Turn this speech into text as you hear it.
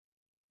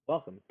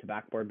Welcome to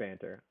Backboard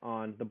Banter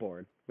on the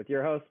board with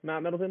your hosts,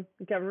 Matt Middleton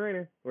and Kevin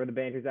Rayner, where the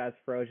banter's as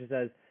ferocious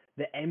as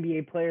the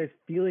NBA players'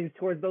 feelings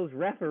towards those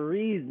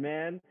referees,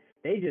 man.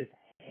 They just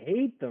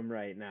hate them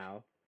right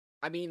now.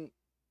 I mean,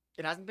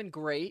 it hasn't been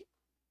great.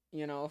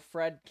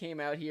 Fred came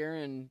out here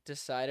and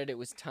decided it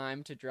was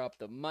time to drop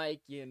the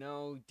mic,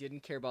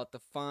 didn't care about the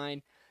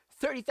fine.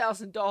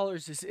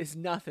 $30,000 is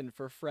nothing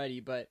for Freddie,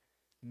 but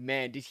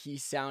man, did he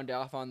sound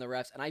off on the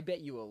refs. And I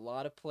bet you a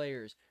lot of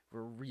players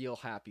were real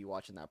happy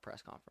watching that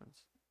press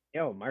conference.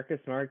 Yo, Marcus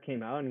Smart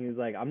came out and he was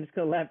like, I'm just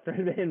going to let Fred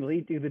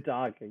VanVleet do the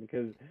talking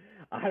because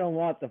I don't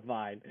want the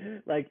fine.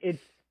 Like,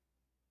 it's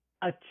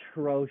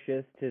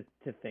atrocious to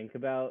think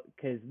about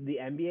because the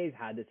NBA's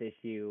had this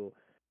issue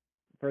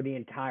for the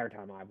entire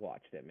time I've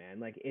watched it, man.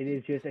 Like it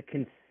is just a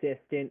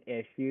consistent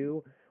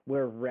issue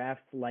where refs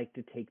like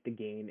to take the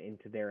game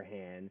into their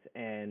hands.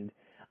 And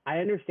I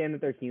understand that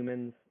they're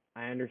humans.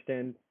 I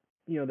understand,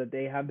 that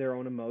they have their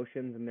own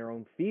emotions and their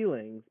own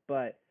feelings,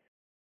 but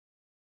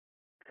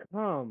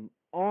come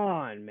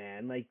on,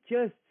 man. Like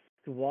just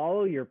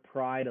swallow your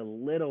pride a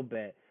little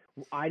bit.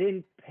 I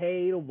didn't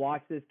pay to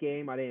watch this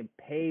game. I didn't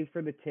pay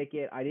for the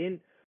ticket. I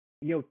didn't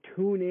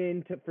tune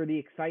in for the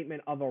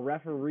excitement of a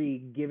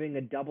referee giving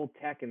a double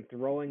tech and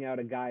throwing out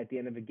a guy at the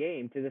end of a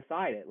game to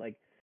decide it. Like,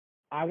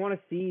 I want to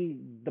see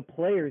the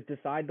players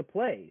decide the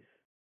plays.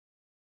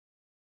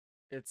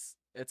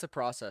 It's a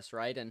process,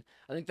 right? And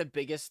I think the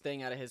biggest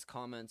thing out of his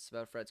comments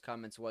about Fred's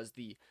comments was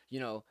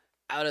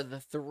out of the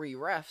three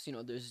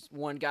refs, there's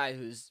one guy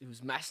who's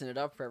messing it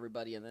up for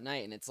everybody in the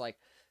night, and it's like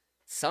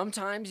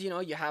sometimes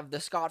you have the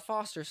Scott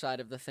Foster side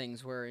of the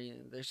things where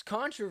there's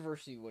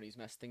controversy when he's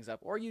messed things up,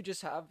 or you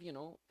just have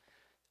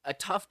a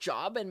tough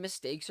job and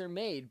mistakes are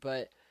made,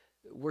 but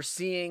we're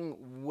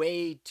seeing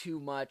way too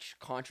much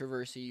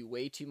controversy,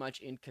 way too much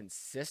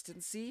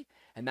inconsistency,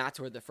 and that's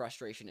where the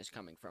frustration is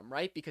coming from,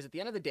 right? Because at the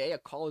end of the day, a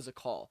call is a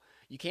call.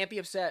 You can't be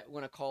upset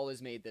when a call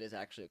is made that is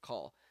actually a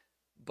call.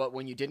 But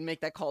when you didn't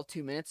make that call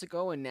 2 minutes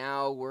ago and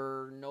now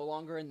we're no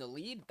longer in the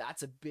lead,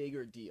 that's a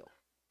bigger deal.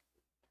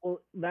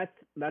 Well, that's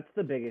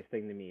the biggest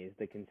thing to me is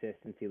the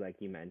consistency, like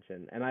you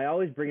mentioned, and I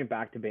always bring it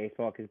back to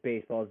baseball because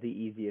baseball is the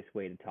easiest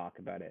way to talk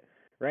about it,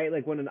 right?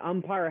 Like when an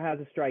umpire has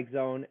a strike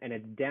zone and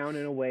it's down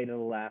and away to the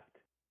left,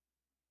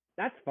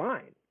 that's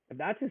fine. If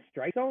that's a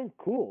strike zone,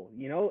 cool.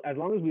 As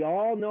long as we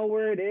all know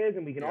where it is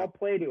and we can all Yep.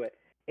 play to it.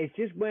 It's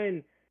just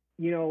when,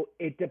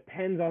 it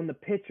depends on the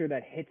pitcher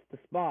that hits the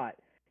spot.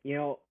 You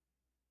know,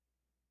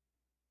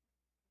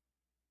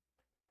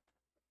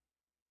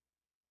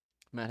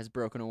 Matt has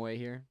broken away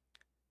here.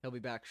 He'll be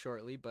back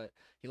shortly, but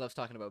he loves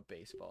talking about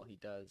baseball. He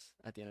does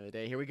at the end of the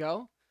day. Here we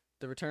go.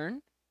 The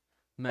return.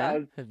 that Matt,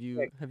 was have you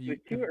like have it was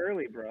you too have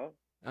early, bro.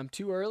 I'm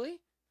too early?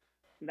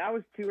 That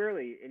was too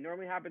early. It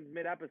normally happens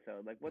mid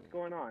episode. Like, what's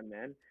going on,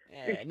 man?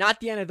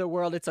 Not the end of the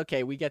world. It's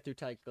okay. We get through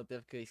technical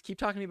difficulties. Keep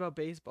talking about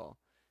baseball.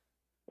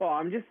 Well,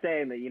 I'm just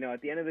saying that,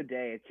 at the end of the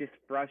day, it's just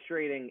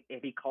frustrating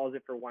if he calls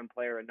it for one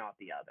player and not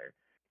the other.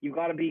 You've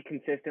got to be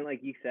consistent, like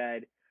you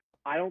said.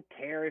 I don't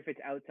care if it's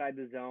outside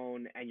the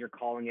zone and you're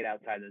calling it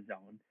outside the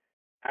zone,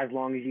 as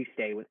long as you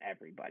stay with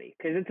everybody.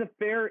 Because it's a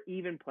fair,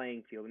 even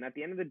playing field. And at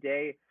the end of the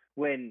day,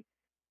 when,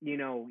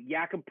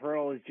 Jakob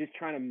Pearl is just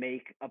trying to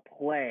make a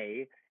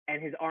play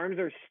and his arms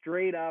are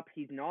straight up,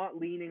 he's not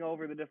leaning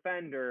over the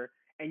defender,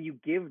 and you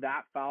give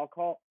that foul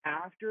call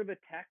after the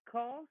tech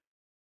call,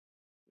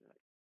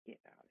 get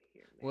out of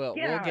here, man. Well,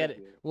 Get we'll out get of it.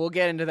 here. We'll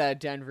get into that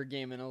Denver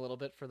game in a little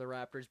bit for the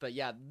Raptors, but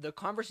yeah, the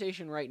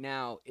conversation right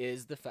now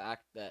is the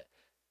fact that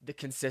the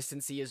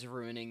consistency is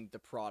ruining the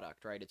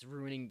product, right? It's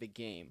ruining the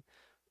game.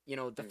 The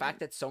Mm-hmm.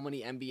 fact that so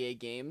many NBA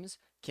games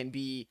can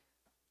be,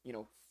 you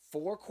know,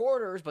 4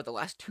 quarters, but the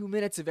last 2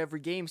 minutes of every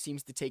game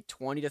seems to take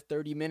 20 to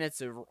 30 minutes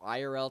of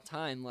IRL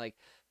time. Like,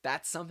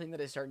 that's something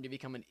that is starting to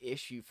become an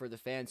issue for the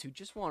fans who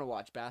just want to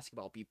watch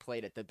basketball be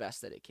played at the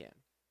best that it can.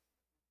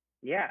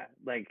 Yeah,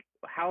 like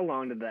how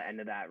long did the end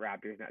of that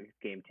Raptors Nuggets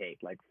game take?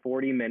 Like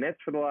 40 minutes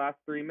for the last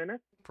 3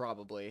 minutes?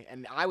 Probably.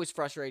 And I was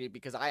frustrated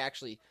because I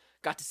actually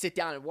got to sit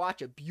down and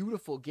watch a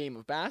beautiful game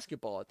of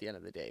basketball at the end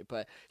of the day.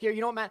 But here,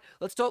 you know what, Matt?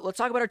 Let's talk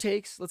about our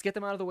takes. Let's get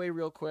them out of the way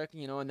real quick,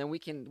 and then we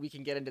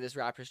can get into this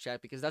Raptors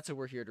chat because that's what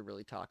we're here to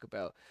really talk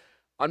about.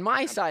 On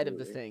my side of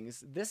the Absolutely.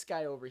 things, this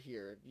guy over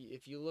here,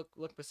 if you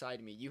look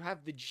beside me, you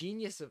have the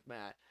genius of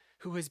Matt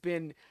who has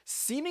been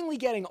seemingly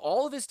getting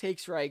all of his take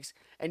strikes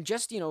and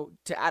just, to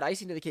add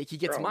icing to the cake, he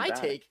gets Bro, I'm my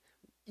back. take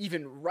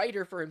even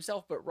righter for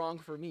himself but wrong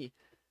for me.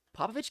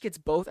 Popovich gets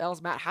both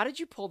L's. Matt, how did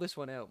you pull this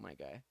one out, my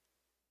guy?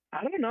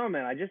 I don't know,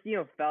 man. I just,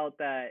 felt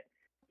that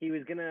he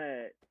was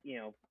gonna,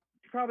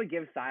 probably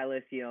give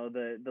Silas,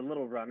 the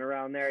little run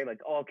around there.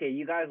 Like, oh, okay,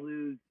 you guys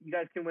lose, you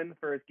guys can win the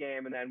first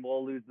game, and then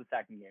we'll lose the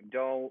second game.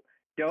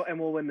 And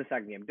we'll win the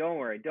second game. Don't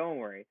worry, don't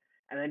worry.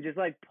 And then just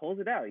like pulls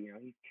it out.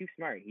 He's too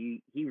smart.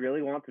 He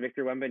really wants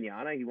Victor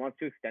Wembanyama. He wants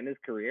to extend his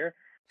career.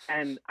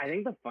 And I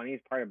think the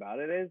funniest part about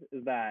it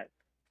is that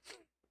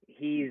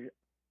he's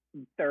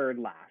third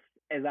last.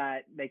 Is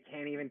that they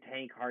can't even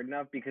tank hard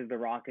enough because the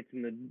Rockets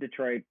and the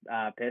Detroit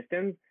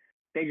Pistons,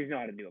 they just know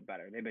how to do it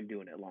better. They've been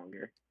doing it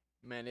longer.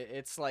 Man,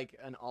 it's like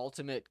an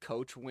ultimate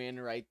coach win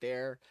right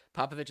there.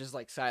 Popovich is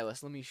like,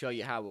 Silas, let me show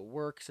you how it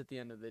works at the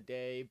end of the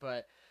day.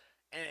 But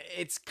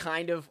it's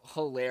kind of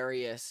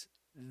hilarious,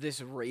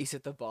 this race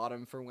at the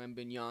bottom for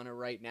Wembanyama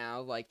right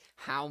now. Like,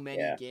 how many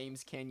Yeah,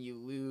 games can you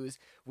lose?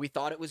 We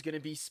thought it was going to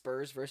be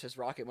Spurs versus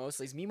Rocket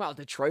Mostly's. Meanwhile,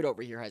 Detroit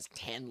over here has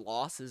 10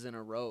 losses in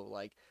a row.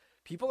 Like,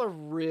 people are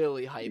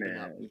really hyping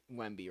up man.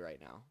 Wemby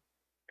right now.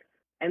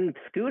 And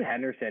Scoot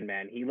Henderson,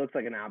 man, he looks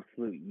like an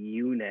absolute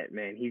unit,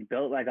 man. He's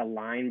built like a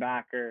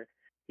linebacker.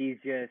 He's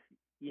just,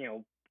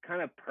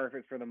 kind of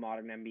perfect for the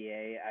modern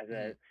NBA as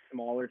a Mhm.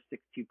 smaller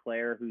 6'2"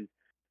 player who's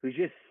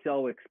just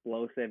so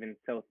explosive and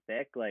so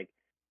thick. Like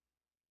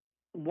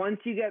once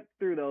you get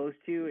through those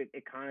two,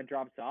 it kind of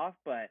drops off.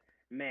 But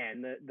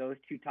man, those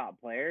two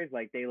top players,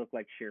 like they look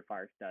like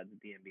surefire studs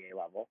at the NBA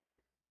level.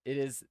 It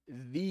is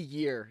the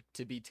year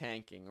to be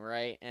tanking,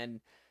 right?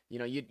 And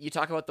you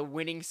talk about the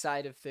winning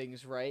side of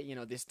things, right?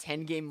 This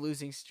 10-game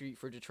losing streak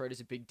for Detroit is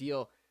a big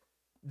deal.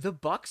 The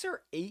Bucks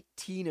are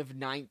 18 of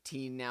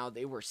 19 now.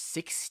 They were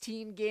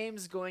 16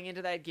 games going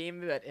into that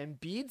game, but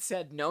Embiid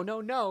said, "No,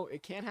 no, no,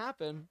 it can't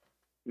happen."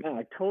 Man,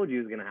 I told you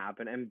it was gonna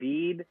happen.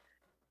 Embiid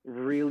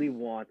really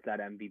wants that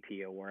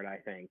MVP award, I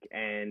think,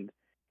 and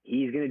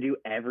he's gonna do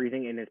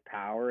everything in his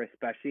power,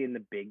 especially in the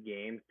big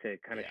games, to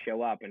kind of Yeah.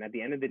 show up. And at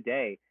the end of the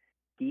day,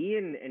 he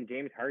and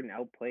James Harden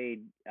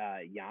outplayed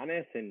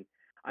Giannis, and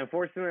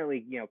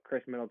unfortunately,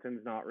 Chris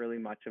Middleton's not really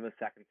much of a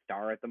second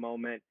star at the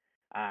moment.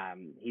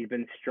 He's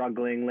been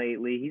struggling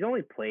lately. He's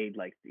only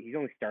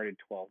started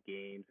 12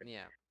 games.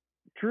 Yeah.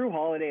 Drew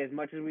Holiday, as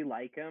much as we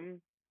like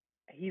him,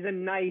 he's a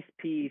nice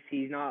piece.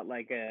 He's not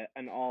like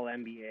an all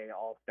NBA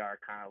all star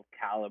kind of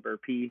caliber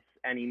piece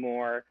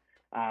anymore.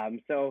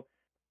 So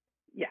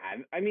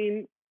yeah, I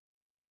mean,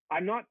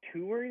 I'm not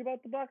too worried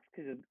about the Bucks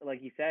because,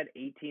 like you said,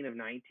 18 of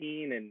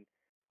 19, and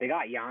they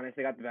got Giannis.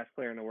 They got the best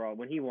player in the world.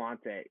 When he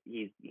wants it,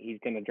 he's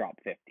gonna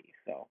drop 50.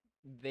 So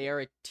They are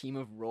a team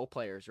of role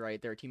players,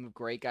 right? They're a team of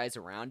great guys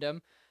around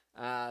him.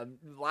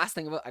 Last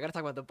thing I got to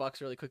talk about the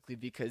Bucks really quickly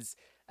because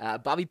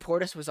Bobby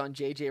Portis was on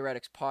JJ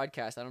Redick's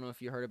podcast. I don't know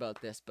if you heard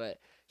about this, but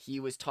he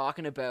was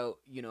talking about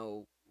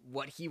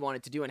what he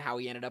wanted to do and how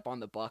he ended up on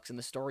the Bucks. And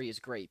the story is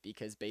great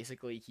because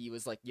basically he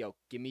was like, "Yo,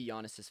 give me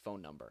Giannis's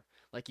phone number."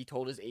 Like he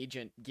told his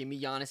agent, "Give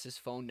me Giannis's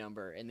phone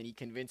number," and then he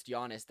convinced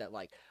Giannis that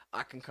like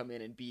I can come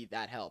in and be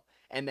that help.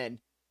 And then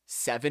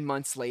 7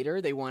 months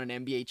later, they won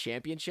an NBA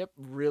championship.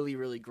 Really,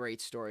 really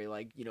great story.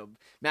 Like,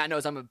 Matt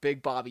knows I'm a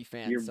big Bobby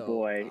fan, your so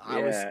boy,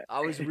 I was yeah,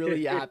 I was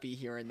really happy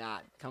hearing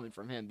that coming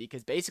from him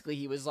because basically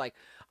he was like,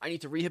 I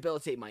need to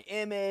rehabilitate my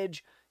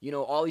image.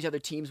 All these other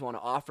teams want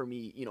to offer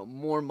me,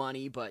 more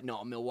money, but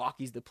no,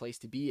 Milwaukee's the place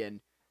to be. And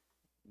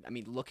I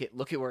mean, look at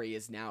where he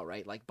is now,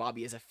 right? Like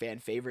Bobby is a fan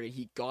favorite, and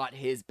he got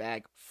his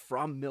bag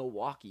from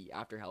Milwaukee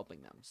after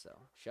helping them. So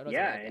shout out to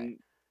yeah, that guy. and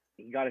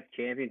he got his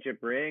championship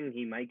ring.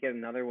 He might get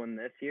another one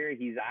this year.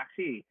 He's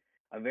actually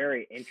a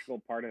very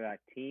integral part of that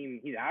team.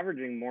 He's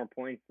averaging more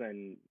points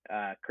than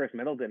Chris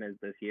Middleton is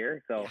this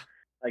year. So, Yeah,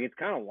 like, it's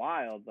kind of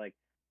wild. Like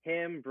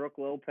him, Brooke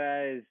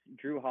Lopez,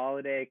 Drew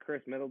Holiday,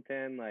 Chris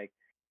Middleton, like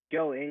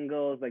Joe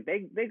Ingles, like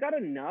they got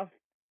enough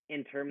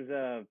in terms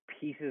of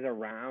pieces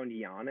around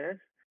Giannis.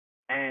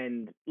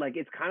 And like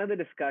it's kind of the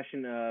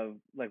discussion of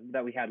like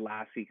that we had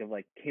last week of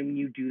like, can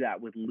you do that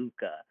with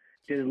Luca?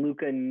 Does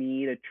Luca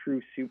need a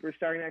true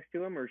superstar next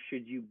to him, or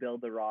should you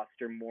build the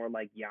roster more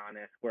like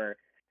Giannis, where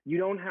you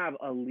don't have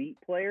elite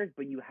players,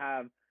 but you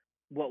have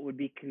what would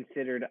be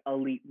considered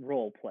elite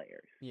role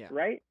players, yeah.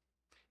 right?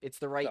 It's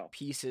the right So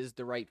pieces,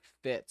 the right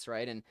fits,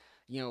 right? And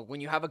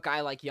when you have a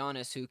guy like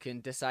Giannis who can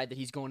decide that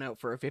he's going out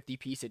for a 50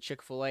 piece at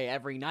Chick-fil-A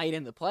every night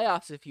in the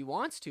playoffs if he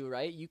wants to,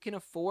 right? You can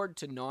afford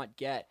to not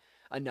get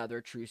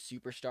another true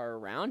superstar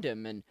around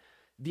him. And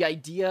the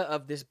idea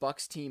of this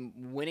Bucks team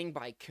winning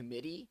by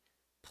committee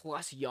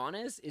plus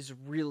Giannis is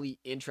really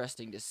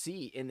interesting to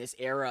see in this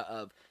era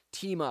of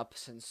team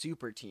ups and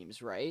super teams,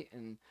 right?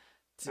 And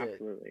to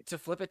absolutely. to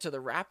flip it to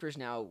the Raptors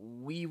now,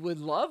 we would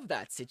love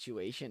that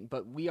situation,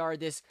 but we are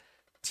this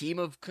team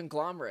of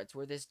conglomerates.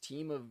 We're this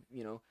team of,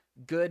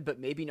 good but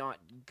maybe not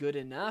good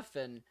enough.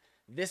 And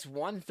this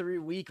 1 3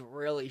 week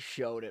really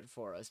showed it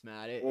for us,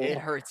 Matt. It Oh,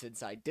 hurts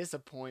inside.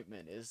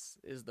 Disappointment is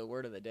the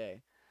word of the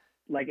day.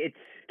 like it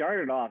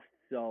started off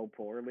so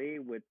poorly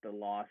with the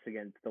loss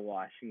against the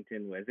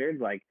Washington Wizards.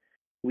 Like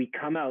we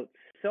come out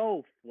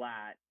so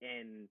flat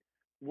in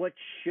what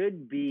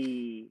should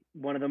be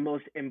one of the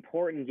most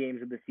important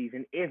games of the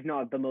season, if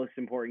not the most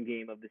important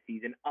game of the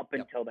season up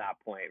Yep. until that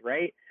point,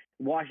 right?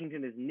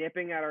 Washington is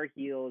nipping at our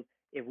heels.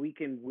 If we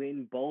can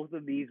win both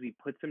of these, we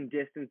put some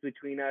distance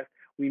between us.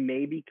 We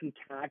maybe can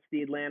catch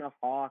the Atlanta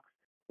Hawks.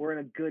 We're in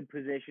a good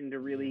position to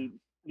Yeah. really,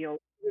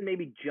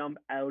 maybe jump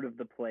out of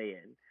the play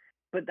in.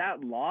 But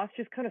that loss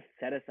just kind of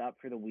set us up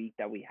for the week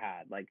that we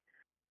had. Like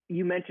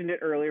you mentioned it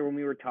earlier when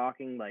we were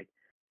talking, like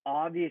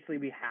obviously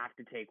we have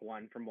to take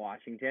one from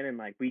Washington, and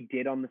like we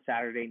did on the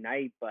Saturday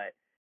night, but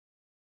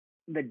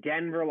the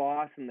Denver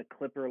loss and the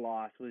Clipper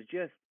loss was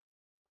just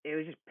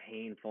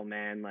painful,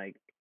 man. Like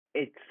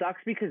it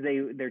sucks because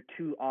they're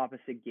two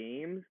opposite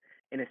games,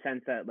 in a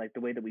sense that like the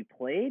way that we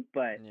played,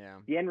 but Yeah.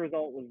 the end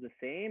result was the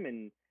same,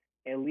 and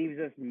it leaves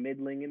us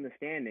middling in the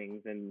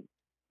standings, and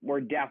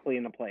we're definitely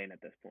in the play-in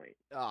at this point.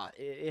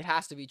 It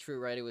has to be true,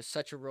 right? It was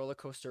such a roller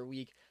coaster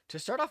week to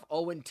start off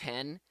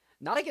 0-10,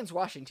 not against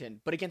Washington,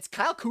 but against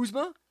Kyle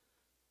Kuzma.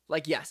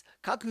 Like, yes,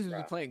 Kyle Kuzma's been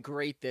Rough. playing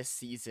great this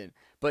season,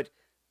 but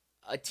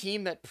a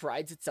team that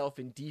prides itself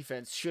in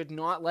defense should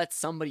not let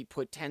somebody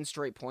put 10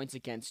 straight points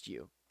against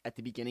you at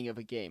the beginning of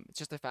a game. It's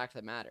just a fact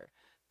of the matter.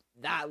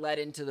 That led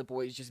into the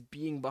boys just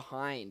being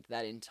behind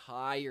that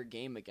entire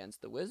game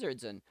against the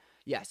Wizards. And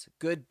yes,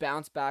 good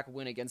bounce back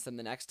win against them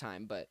the next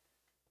time, but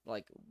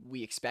like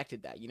we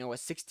expected that. You know, a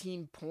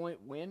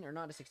 16-point win, or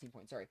not a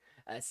 16-point, sorry,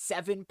 a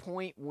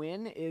 7-point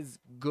win is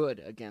good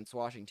against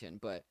Washington,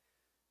 but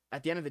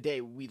at the end of the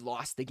day, we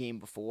lost the game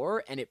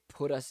before, and it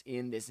put us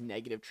in this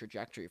negative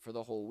trajectory for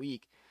the whole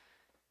week.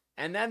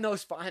 And then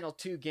those final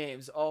two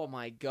games, oh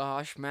my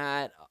gosh,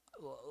 Matt.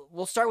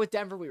 We'll start with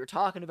Denver. We were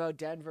talking about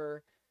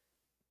Denver.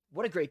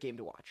 What a great game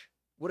to watch.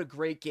 What a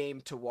great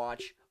game to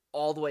watch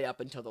all the way up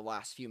until the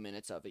last few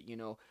minutes of it. You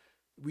know,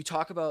 we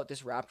talk about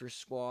this Raptors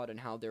squad and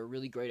how they're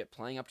really great at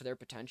playing up to their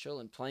potential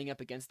and playing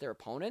up against their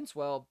opponents.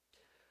 Well,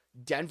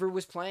 Denver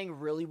was playing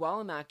really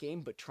well in that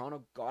game, but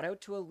Toronto got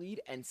out to a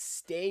lead and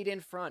stayed in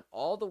front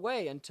all the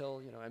way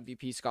until, you know,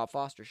 MVP Scott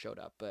Foster showed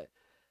up. But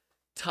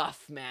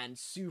tough, man,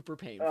 super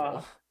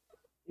painful.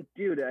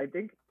 Dude, I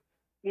think,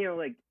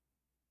 like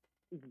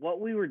what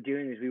we were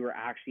doing is we were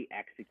actually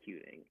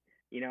executing.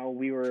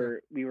 We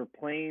were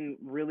playing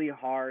really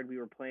hard. We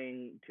were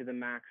playing to the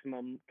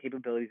maximum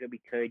capabilities that we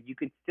could. You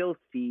could still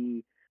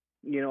see,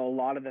 a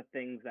lot of the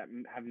things that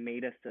have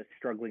made us a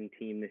struggling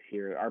team this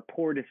year. Our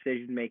poor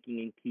decision making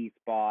in key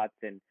spots,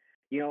 and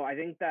I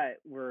think that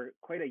we're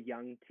quite a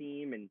young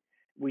team, and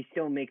we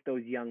still make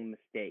those young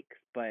mistakes.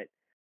 But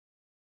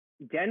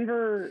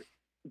Denver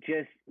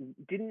just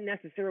didn't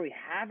necessarily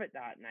have it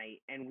that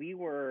night, and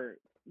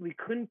we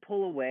couldn't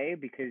pull away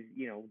because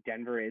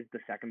Denver is the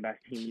second best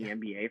team in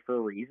the NBA for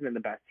a reason and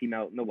the best team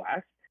out in the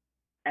West.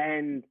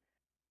 And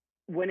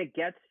when it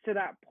gets to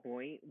that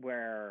point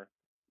where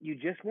you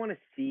just want to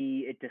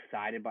see it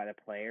decided by the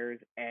players,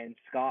 and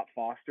Scott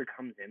Foster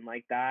comes in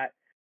like that,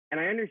 and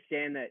I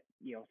understand that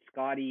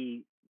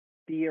Scotty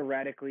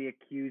theoretically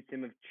accused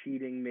him of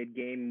cheating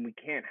mid-game, and we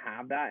can't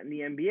have that in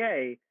the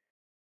NBA.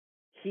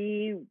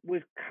 He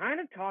was kind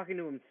of talking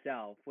to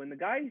himself. When the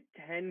guy's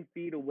 10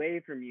 feet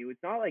away from you,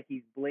 it's not like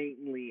he's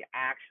blatantly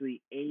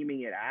actually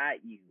aiming it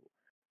at you,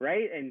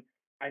 right? And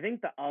I think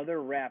the other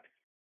ref's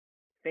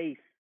face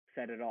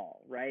said it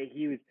all, right?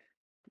 He was,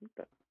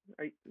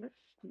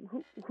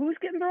 who's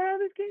getting thrown out of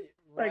this game?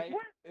 Like, Right.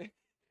 what?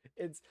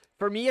 It's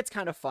for me it's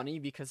kind of funny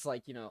because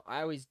like,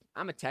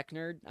 I'm a tech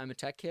nerd, I'm a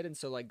tech kid, and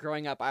so like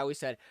growing up I always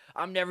said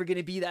I'm never going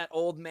to be that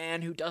old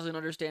man who doesn't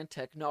understand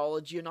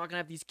technology. You're not going to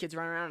have these kids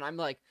running around, and I'm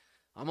like,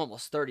 I'm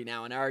almost 30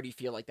 now and I already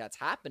feel like that's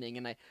happening.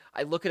 And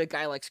I look at a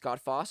guy like Scott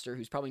Foster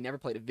who's probably never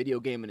played a video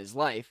game in his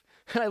life,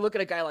 and I look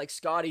at a guy like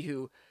Scotty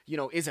who,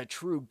 is a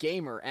true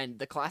gamer, and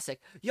the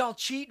classic, y'all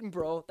cheating,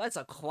 bro. That's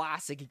a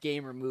classic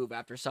gamer move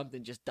after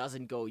something just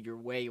doesn't go your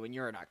way when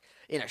you're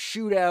in a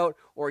shootout,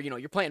 or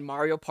you're playing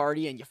Mario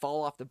Party and you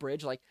fall off the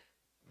bridge. Like,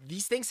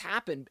 these things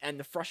happen, and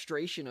the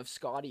frustration of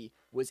Scotty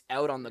was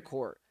out on the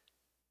court.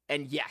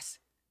 And yes,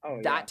 Oh,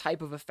 yeah. that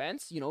type of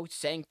offense,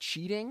 saying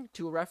cheating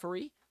to a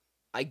referee,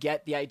 I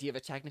get the idea of a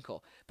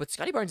technical, but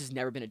Scotty Barnes has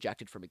never been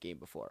ejected from a game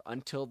before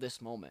until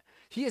this moment.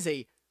 He is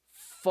a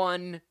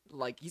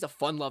he's a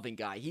fun-loving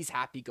guy. He's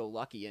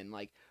happy-go-lucky, and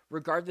like,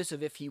 regardless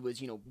of if he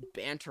was,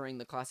 bantering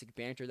the classic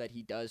banter that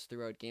he does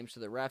throughout games to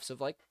the refs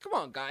of like, come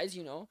on, guys,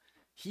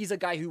 he's a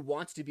guy who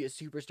wants to be a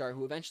superstar,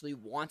 who eventually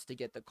wants to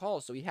get the call,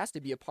 so he has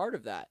to be a part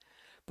of that.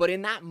 But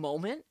in that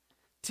moment,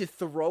 to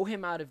throw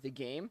him out of the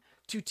game,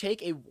 to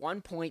take a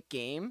 1-point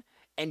game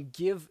and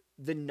give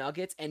the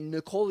Nuggets and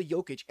Nikola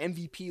Jokic,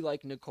 MVP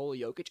like Nikola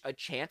Jokic, a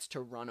chance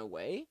to run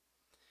away.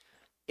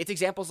 It's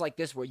examples like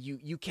this where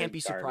you can't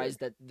be surprised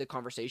that the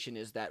conversation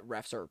is that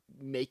refs are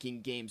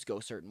making games go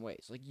certain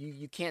ways. Like,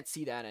 you can't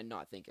see that and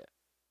not think it.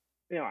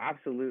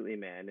 Absolutely,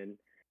 man. And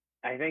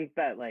I think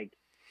that, like,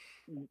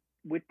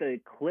 with the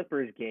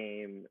Clippers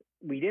game,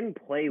 we didn't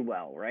play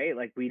well, right?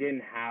 Like, we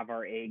didn't have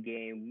our A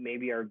game.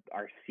 Maybe our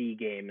C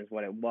game is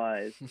what it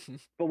was.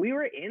 But we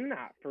were in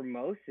that for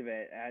most of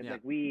it. Yeah.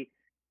 Like, we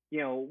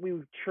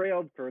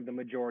trailed for the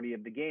majority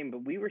of the game,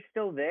 but we were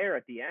still there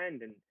at the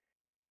end. And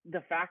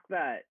the fact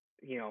that,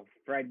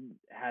 Fred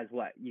has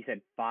what? You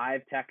said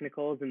 5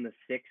 technicals in the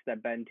 6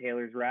 that Ben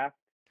Taylor's ref.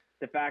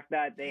 The fact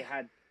that they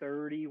had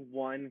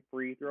 31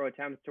 free throw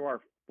attempts to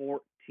our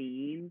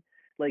 14,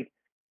 like,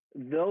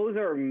 those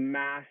are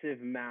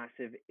massive,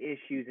 massive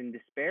issues and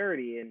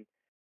disparity. And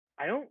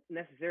I don't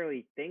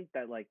necessarily think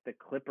that like the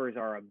Clippers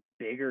are a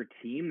bigger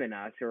team than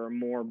us or a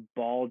more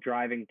ball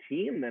driving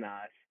team than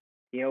us,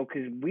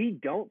 because we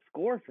don't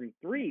score from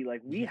 3.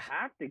 Like, we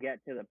have to get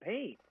to the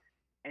paint.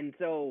 And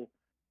so,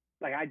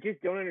 like, I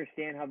just don't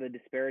understand how the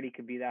disparity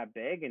could be that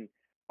big. And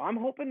I'm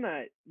hoping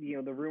that,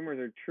 the rumors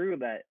are true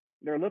that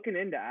they're looking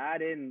in to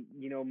add in,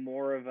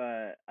 more of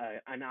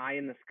an eye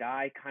in the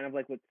sky, kind of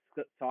like what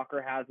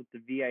soccer has with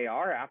the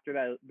VAR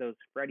after those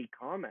Freddie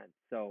comments.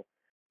 So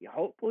yeah,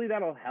 hopefully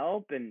that'll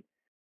help and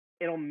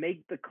it'll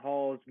make the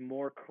calls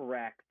more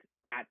correct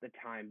at the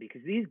time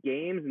because these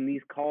games and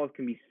these calls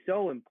can be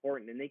so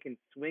important and they can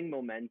swing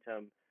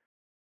momentum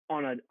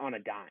on a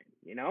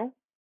dime.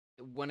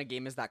 When a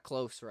game is that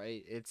close,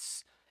 right?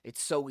 It's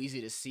so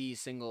easy to see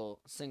single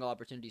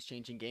opportunities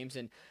changing games.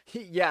 And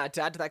yeah,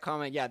 to add to that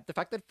comment, yeah, the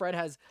fact that Fred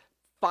has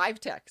 5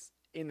 techs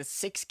in the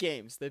 6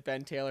 games that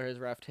Ben Taylor has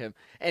refed him,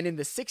 and in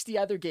the 60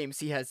 other games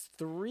he has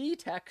 3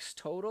 techs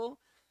total.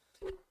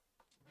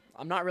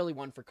 I'm not really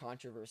one for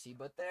controversy,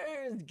 but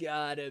there's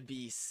gotta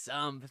be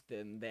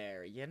something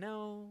there, you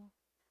know?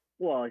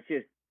 Well, it's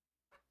just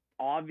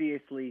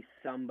obviously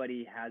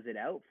somebody has it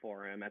out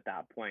for him at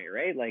that point,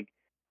 right? Like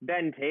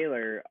Ben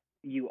Taylor,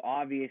 you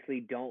obviously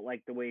don't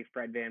like the way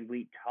Fred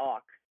VanVleet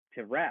talks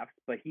to refs,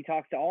 but he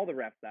talks to all the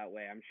refs that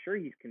way. I'm sure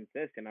he's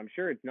consistent. I'm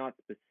sure it's not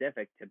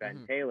specific to Ben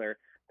Mm-hmm. Taylor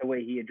the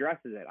way he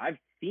addresses it. I've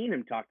seen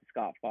him talk to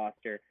Scott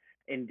Foster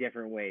in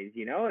different ways,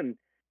 and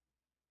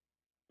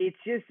it's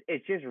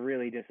just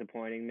really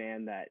disappointing,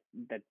 man, that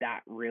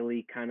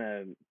really kind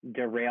of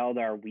derailed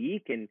our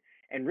week and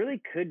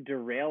really could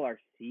derail our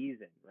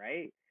season,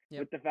 right? Yep.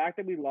 With the fact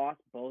that we lost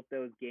both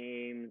those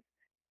games,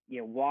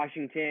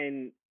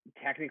 Washington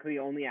technically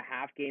only a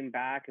half game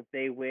back. If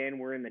they win,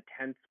 we're in the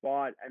 10th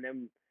spot, and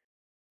then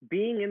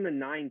being in the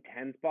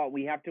 9-10 spot,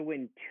 we have to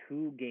win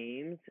 2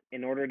 games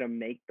in order to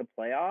make the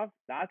playoffs.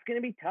 That's going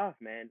to be tough,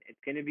 man. It's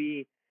going to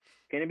be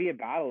a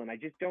battle, and I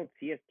just don't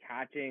see us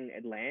catching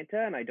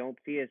Atlanta, and I don't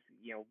see us,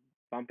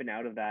 bumping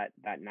out of that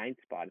ninth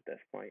spot at this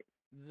point.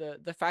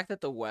 The fact that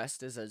the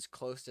West is as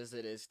close as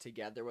it is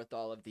together with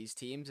all of these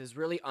teams is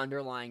really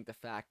underlying the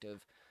fact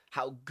of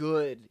how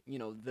good,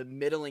 the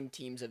middling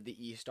teams of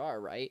the East are,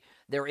 right?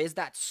 There is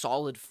that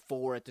solid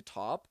 4 at the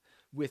top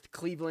with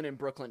Cleveland and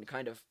Brooklyn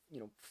kind of,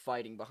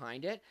 fighting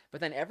behind it,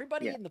 but then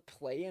everybody Yeah. in the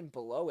play and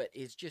below it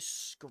is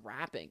just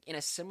scrapping in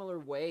a similar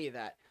way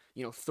that,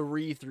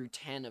 3 through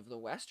 10 of the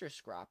West are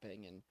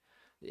scrapping, and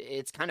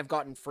it's kind of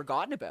gotten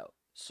forgotten about.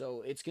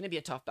 So it's going to be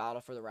a tough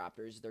battle for the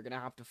Raptors. They're going to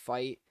have to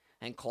fight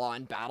and claw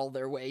and battle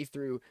their way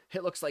through,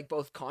 it looks like,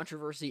 both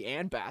controversy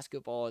and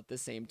basketball at the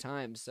same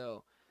time.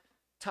 So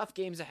tough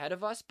games ahead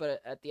of us,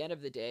 but at the end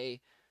of the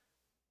day,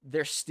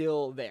 they're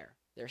still there.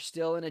 They're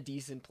still in a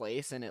decent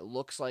place, and it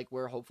looks like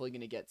we're hopefully going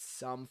to get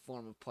some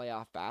form of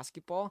playoff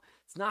basketball.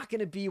 It's not going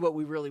to be what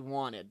we really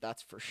wanted,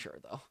 that's for sure,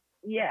 though.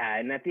 Yeah,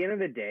 and at the end of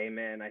the day,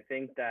 man, I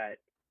think that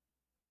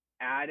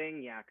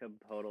adding Jakob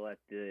Poeltl at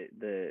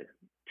the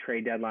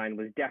trade deadline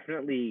was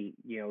definitely,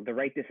 the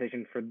right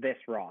decision for this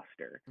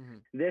roster.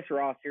 Mm-hmm. This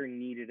roster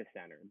needed a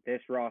center.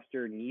 This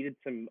roster needed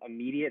some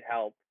immediate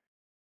help,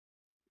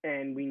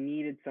 and we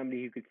needed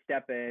somebody who could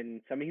step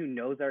in, somebody who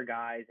knows our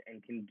guys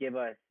and can give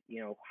us,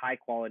 high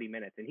quality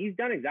minutes. And he's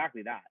done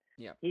exactly that.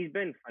 Yeah. He's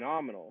been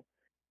phenomenal.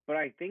 But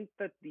I think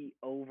that the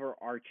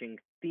overarching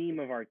theme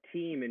of our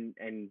team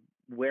and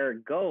where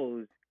it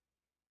goes,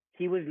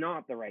 he was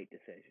not the right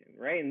decision,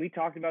 right? And we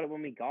talked about it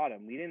when we got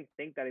him. We didn't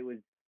think that it was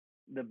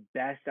the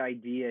best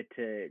idea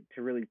to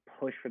really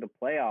push for the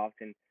playoffs.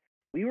 And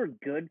we were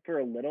good for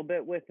a little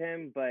bit with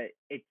him, but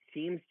it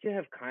seems to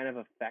have kind of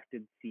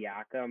affected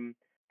Siakam,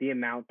 the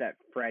amount that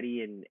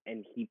Freddie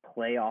and he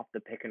play off the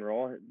pick and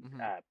roll,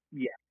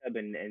 Mm-hmm.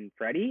 and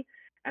Freddie.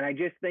 And I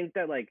just think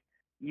that like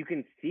you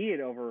can see it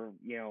over,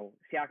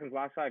 Siakam's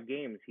last 5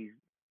 games. He's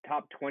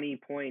top 20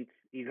 points.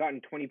 He's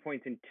gotten 20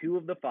 points in 2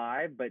 of the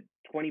 5, but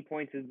 20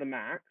 points is the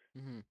max.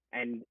 Mm-hmm.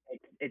 And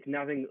it's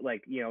nothing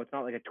like, it's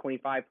not like a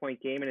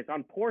 25-point game, and it's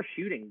on poor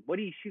shooting. What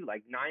do you shoot?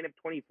 Like 9 of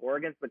 24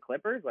 against the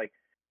Clippers? Like,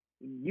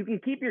 you can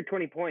keep your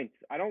 20 points.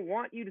 I don't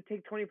want you to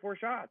take 24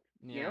 shots,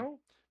 Yeah.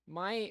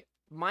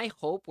 My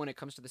hope when it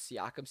comes to the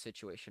Siakam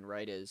situation,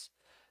 right, is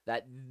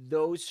that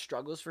those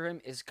struggles for him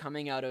is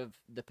coming out of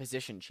the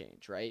position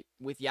change, right?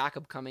 With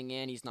Jakob coming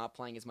in, he's not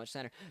playing as much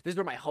center. This is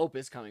where my hope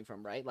is coming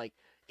from, right? Like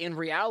in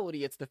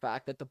reality, it's the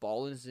fact that the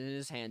ball is in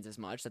his hands as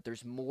much, that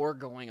there's more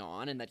going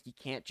on, and that he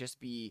can't just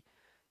be,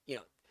 you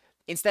know,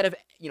 instead of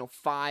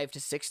 5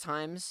 to 6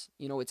 times,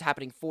 it's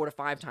happening 4 to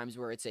 5 times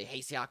where it's a hey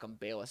Siakam,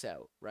 bail us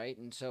out, right?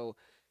 And so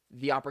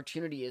the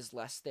opportunity is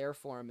less there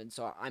for him, and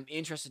so I'm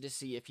interested to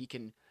see if he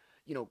can,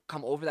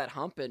 come over that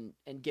hump and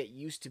get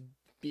used to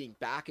being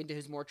back into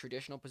his more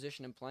traditional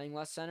position and playing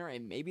less center,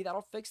 and maybe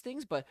that'll fix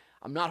things. But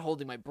I'm not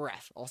holding my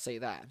breath. I'll say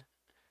that.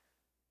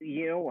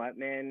 You know what,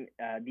 man?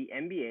 The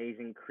NBA is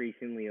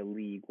increasingly a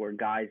league where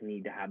guys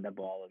need to have the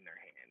ball in their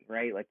hand,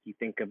 right? Like you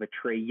think of a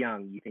Trae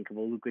Young, you think of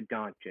a Luka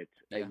Doncic,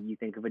 Yeah. you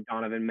think of a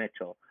Donovan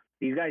Mitchell.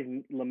 These guys,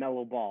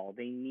 LaMelo Ball,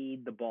 they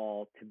need the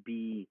ball to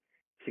be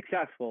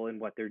successful in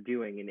what they're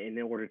doing and in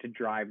order to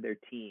drive their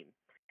team.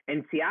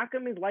 And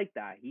Siakam is like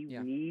that. He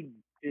Yeah. needs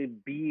to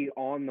be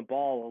on the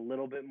ball a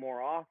little bit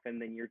more often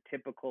than your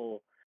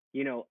typical,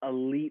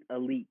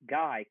 elite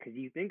guy. Because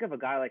you think of a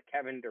guy like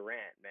Kevin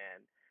Durant,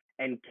 man,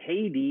 and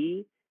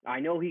KD,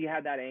 I know he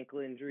had that ankle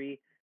injury,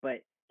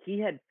 but he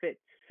had fit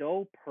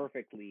so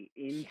perfectly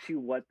into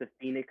what the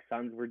Phoenix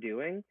Suns were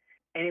doing,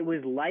 and it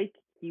was like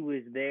he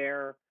was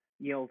there,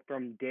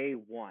 from day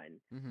one.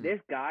 Mm-hmm. This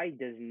guy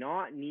does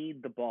not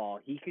need the ball.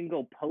 He can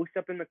go post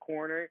up in the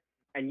corner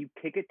and you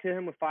kick it to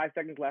him with 5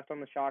 seconds left on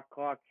the shot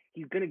clock.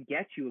 He's gonna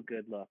get you a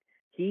good look.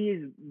 He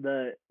is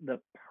the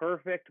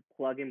perfect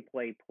plug and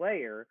play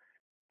player,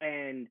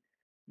 and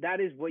that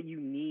is what you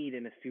need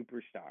in a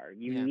superstar.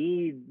 You Yeah.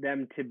 need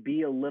them to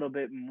be a little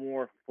bit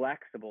more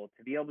flexible,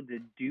 to be able to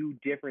do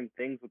different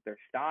things with their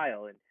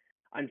style. And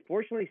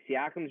unfortunately,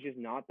 Siakam's just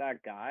not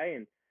that guy.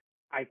 And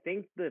I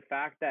think the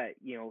fact that,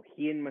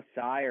 he and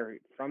Masai are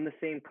from the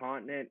same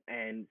continent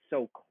and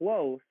so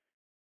close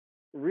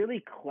really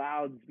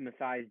clouds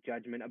Masai's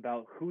judgment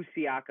about who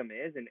Siakam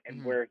is and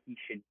Mm-hmm. where he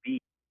should be.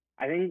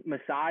 I think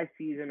Masai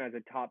sees him as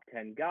a top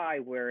 10 guy,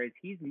 whereas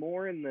he's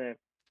more in the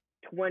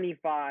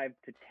 25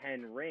 to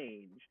 10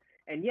 range.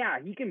 And yeah,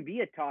 he can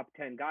be a top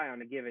 10 guy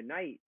on a given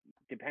night,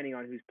 depending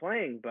on who's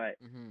playing, but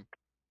Mm-hmm.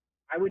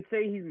 I would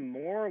say he's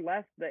more or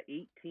less the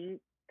 18th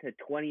to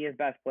 20th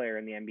best player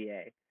in the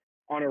NBA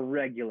on a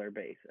regular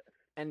basis.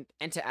 And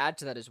to add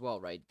to that as well,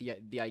 right?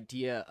 The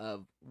idea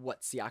of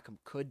what Siakam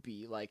could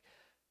be, like,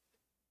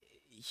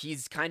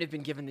 he's kind of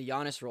been given the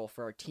Giannis role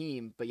for our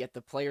team, but yet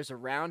the players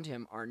around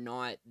him are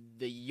not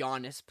the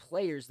Giannis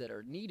players that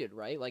are needed,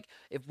 right? Like,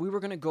 if we were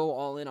going to go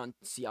all in on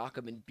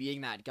Siakam and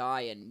being that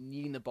guy and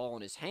needing the ball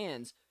in his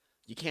hands,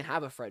 you can't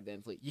have a Fred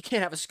VanVleet. You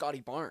can't have a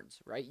Scotty Barnes,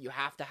 right? You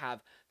have to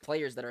have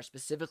players that are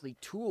specifically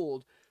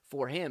tooled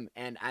for him.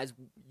 And as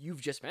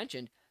you've just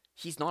mentioned,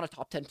 he's not a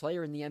top 10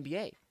 player in the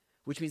NBA,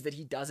 which means that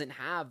he doesn't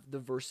have the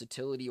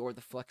versatility or the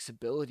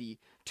flexibility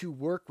to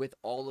work with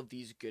all of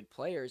these good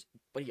players,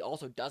 but he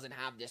also doesn't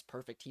have this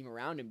perfect team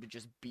around him to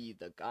just be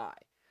the guy.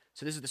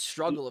 So this is the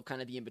struggle of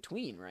kind of the in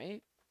between,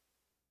 right?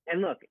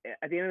 And look,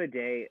 at the end of the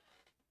day,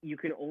 you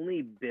can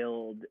only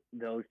build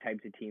those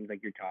types of teams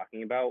like you're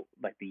talking about,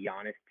 like the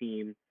Giannis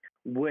team,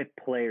 with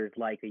players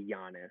like a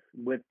Giannis,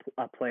 with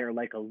a player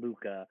like a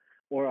Luka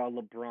or a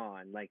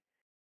LeBron,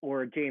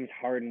 or James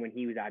Harden when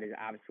he was at his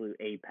absolute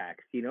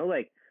apex.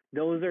 Like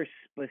those are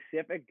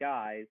specific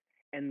guys,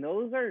 and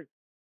those are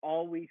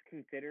always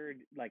considered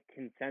like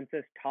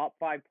consensus top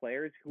 5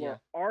 players who Yeah.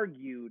 are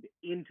argued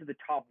into the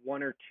top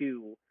one or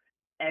two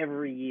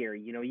every year.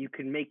 You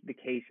can make the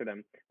case for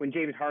them. When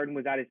James Harden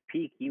was at his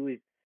peak, he was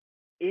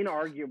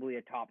inarguably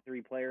a top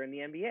 3 player in the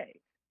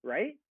NBA,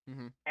 right?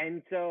 Mm-hmm.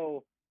 And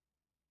so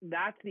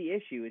that's the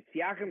issue. Is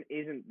Siakam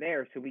isn't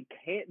there, so we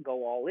can't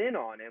go all in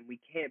on him. We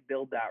can't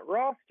build that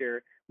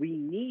roster. We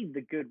need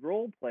the good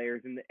role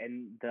players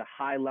and the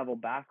high level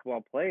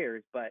basketball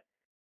players, but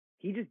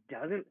he just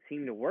doesn't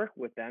seem to work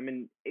with them.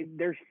 And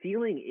their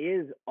ceiling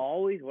is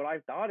always what I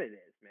thought it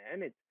is,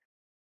 man. It's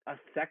a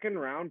second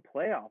round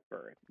playoff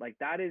berth. Like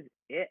that is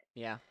it.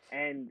 Yeah.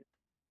 And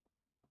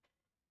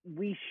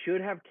we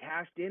should have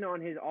cashed in on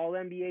his all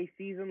NBA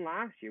season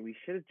last year. We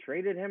should have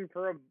traded him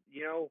for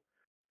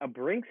a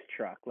Brinks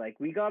truck. Like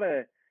we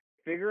gotta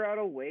figure out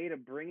a way to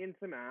bring in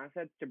some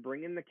assets, to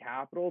bring in the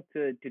capital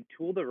to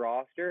tool the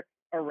roster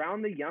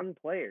around the young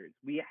players.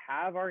 We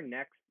have our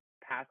next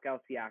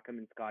Pascal Siakam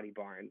and Scotty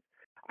Barnes.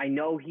 I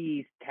know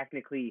he's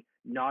technically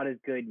not as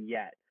good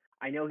yet.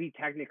 I know he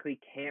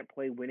technically can't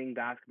play winning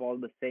basketball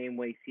the same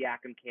way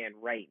Siakam can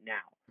right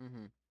now.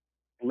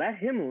 Mm-hmm. Let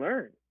him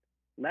learn.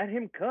 Let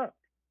him cook.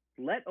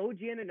 Let OG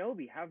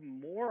Anunoby have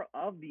more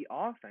of the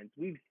offense.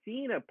 We've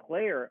seen a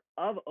player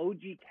of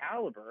OG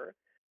caliber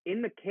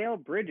in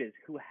Mikal Bridges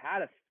who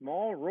had a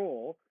small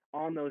role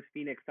on those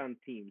Phoenix Suns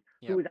teams,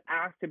 who Yep. was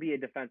asked to be a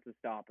defensive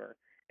stopper.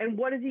 And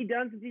what has he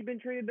done since he's been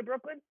traded to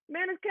Brooklyn?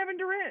 Man, it's Kevin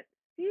Durant.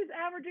 He's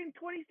averaging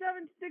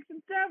 27, 6,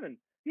 and 7.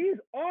 He's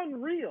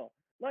unreal.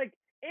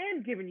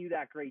 And giving you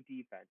that great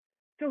defense.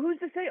 So who's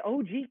to say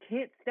OG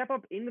can't step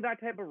up into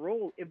that type of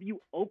role if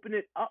you open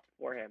it up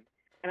for him?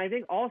 And I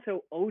think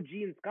also OG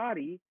and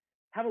Scotty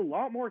have a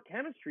lot more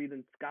chemistry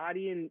than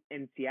Scotty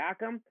and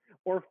Siakam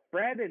or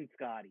Fred and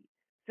Scotty.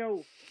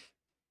 So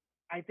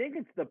I think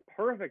it's the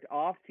perfect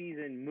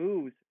off-season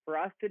moves for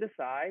us to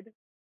decide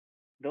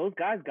those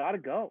guys got to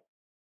go.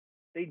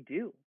 They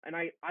do. And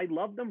I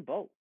love them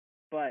both,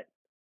 but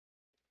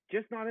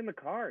just not in the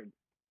cards.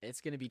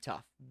 It's going to be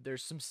tough.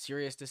 There's some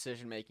serious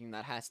decision making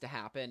that has to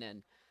happen,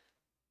 and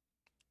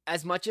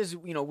as much as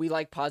we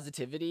like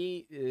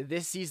positivity,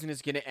 this season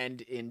is going to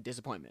end in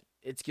disappointment.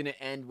 It's going to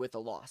end with a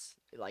loss.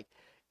 Like,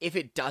 if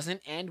it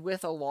doesn't end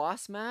with a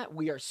loss, Matt,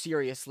 we are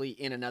seriously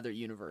in another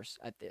universe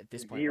at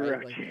this point, Zero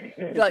right? chance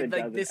Like, it like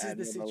doesn't this is end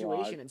the with a loss.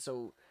 situation, and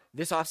so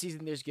this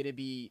offseason there's going to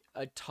be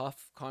a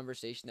tough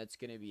conversation that's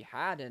going to be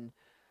had, and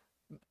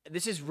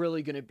this is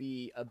really going to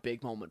be a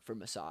big moment for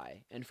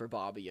Masai and for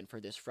Bobby and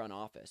for this front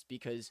office,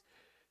 because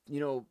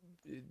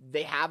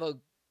they have a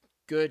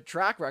good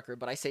track record,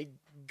 but I say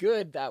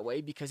good that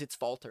way because it's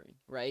faltering,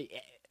 right?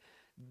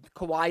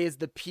 Kawhi is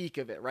the peak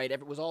of it, right?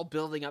 It was all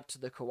building up to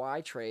the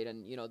Kawhi trade,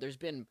 and there's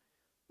been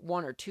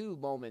one or two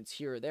moments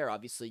here or there.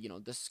 Obviously,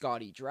 the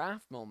Scotty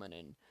draft moment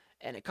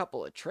and a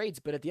couple of trades,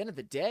 but at the end of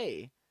the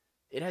day,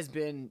 it has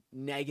been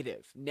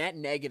negative, net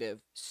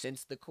negative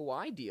since the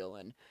Kawhi deal.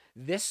 And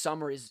this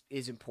summer is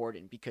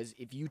important because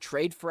if you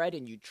trade Fred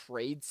and you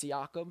trade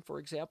Siakam, for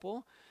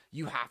example,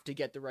 you have to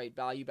get the right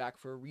value back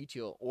for a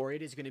retail, or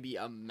it is going to be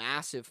a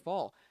massive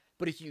fall.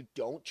 But if you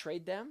don't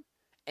trade them,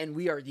 and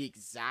we are the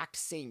exact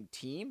same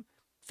team,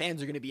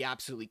 fans are going to be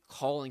absolutely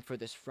calling for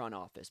this front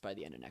office by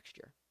the end of next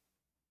year.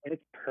 And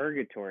it's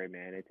purgatory,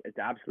 man. It's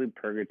absolute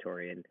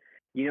purgatory. And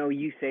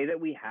you say that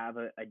we have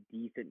a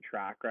decent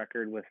track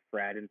record with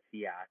Fred and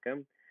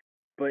Siakam,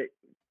 but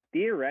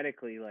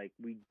theoretically, like,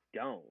 we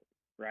don't,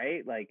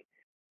 right? Like,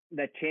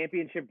 the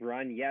championship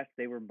run, yes,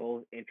 they were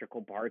both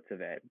integral parts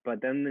of it.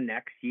 But then the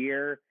next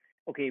year,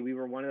 okay, we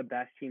were one of the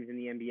best teams in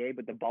the NBA,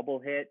 but the bubble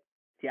hit.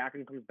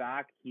 Siakam comes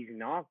back. He's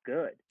not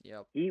good.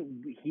 Yep.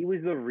 He was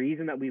the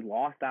reason that we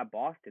lost that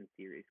Boston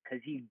series because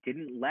he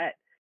didn't let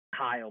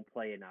Kyle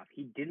play enough.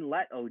 He didn't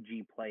let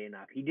OG play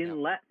enough. He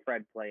didn't let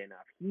Fred play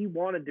enough. He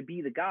wanted to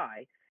be the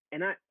guy,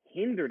 and that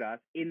hindered us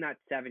in that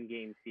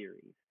 7-game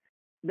series.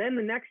 Then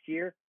the next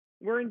year,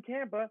 we're in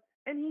Tampa,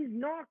 and he's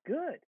not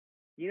good.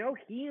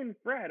 He and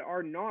Fred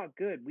are not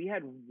good. We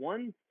had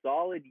one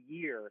solid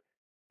year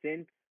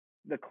since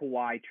the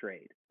Kawhi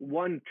trade,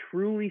 one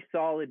truly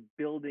solid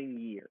building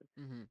year.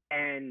 Mm-hmm.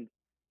 And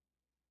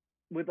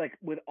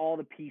with all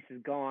the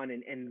pieces gone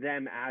and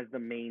them as the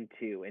main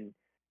two. And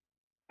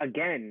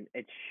again,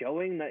 it's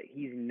showing that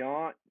he's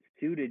not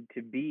suited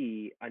to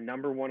be a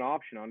number one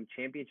option on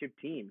a championship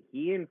team.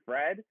 He and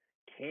Fred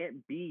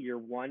can't be your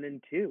 1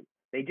 and 2.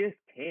 They just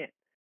can't.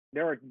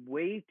 There are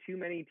way too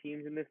many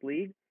teams in this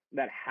league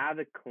that have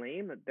a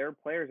claim that their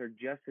players are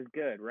just as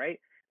good, right?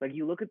 Like,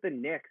 you look at the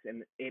Knicks,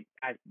 and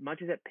as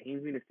much as it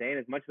pains me to say, and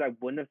as much as I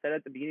wouldn't have said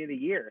at the beginning of the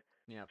year,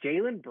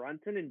 Jalen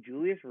Brunson and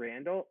Julius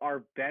Randle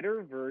are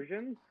better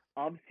versions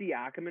of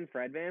Siakam and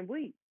Fred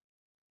VanVleet.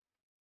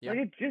 Yeah.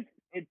 Like,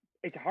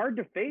 it's hard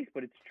to face,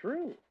 but it's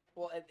true.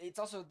 Well, it's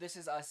also, this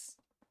is us.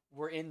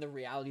 We're in the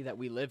reality that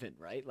we live in,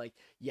 right? Like,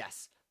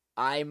 yes,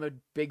 I'm a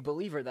big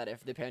believer that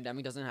if the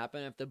pandemic doesn't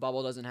happen, if the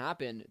bubble doesn't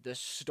happen, the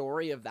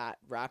story of that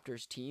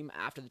Raptors team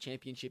after the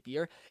championship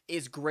year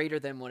is greater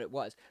than what it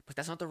was. But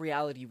that's not the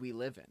reality we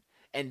live in.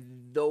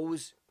 And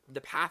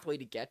the pathway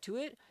to get to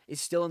it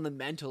is still in the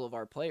mental of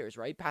our players,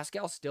 right?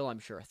 Pascal still, I'm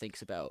sure,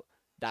 thinks about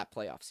that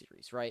playoff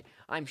series, right?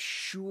 I'm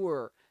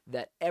sure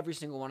that every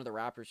single one of the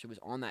Raptors who was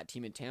on that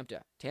team in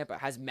Tampa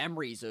has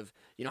memories of,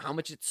 how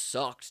much it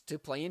sucked to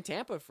play in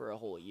Tampa for a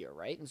whole year,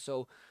 right? And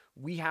so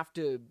we have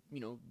to,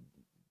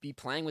 be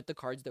playing with the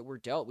cards that we're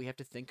dealt. We have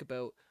to think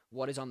about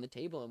what is on the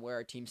table and where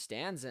our team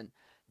stands. And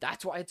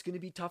that's why it's going to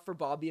be tough for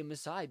Bobby and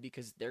Masai,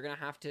 because they're going to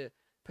have to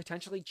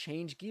potentially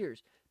change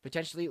gears,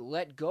 potentially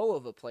let go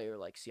of a player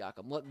like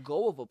Siakam, let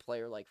go of a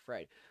player like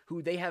Fred,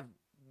 who they have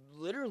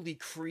literally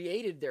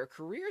created their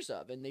careers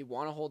of and they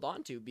want to hold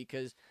on to.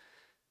 Because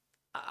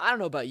I don't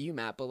know about you,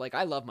 Matt, but like,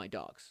 I love my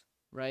dogs,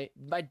 right?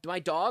 My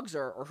dogs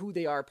are who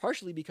they are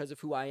partially because of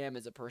who I am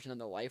as a person in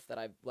the life that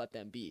I've let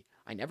them be.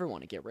 I never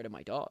want to get rid of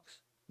my dogs.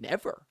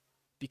 Never.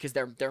 Because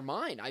they're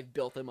mine. I've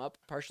built them up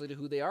partially to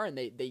who they are, and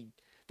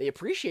they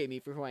appreciate me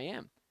for who I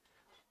am.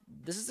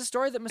 This is the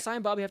story that Masai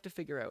and Bobby have to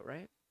figure out,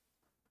 right?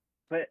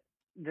 But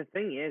the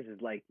thing is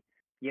like,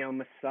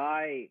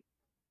 Masai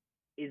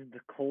is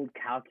the cold,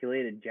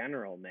 calculated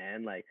general,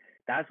 man. Like,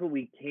 that's what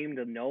we came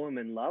to know him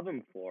and love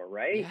him for,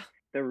 right? Yeah.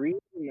 The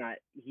reason that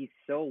he's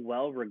so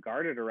well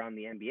regarded around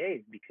the NBA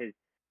is because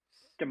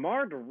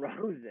DeMar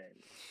DeRozan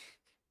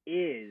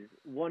is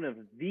one of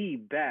the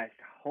best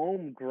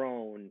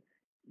homegrown,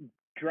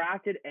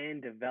 drafted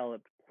and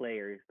developed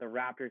players the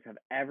Raptors have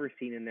ever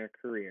seen in their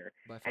career.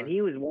 And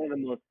he was one of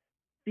the most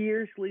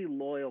fiercely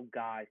loyal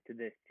guys to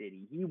this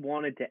city. He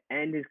wanted to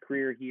end his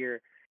career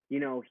here. He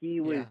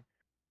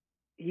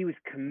was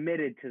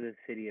committed to the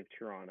city of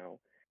Toronto.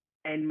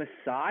 And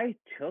Masai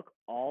took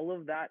all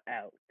of that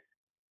out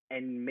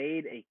and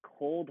made a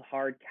cold,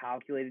 hard,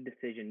 calculated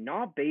decision,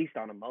 not based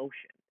on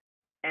emotion.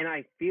 And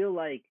I feel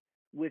like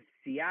with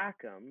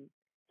Siakam,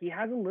 he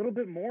has a little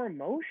bit more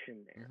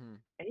emotion there. Mm-hmm.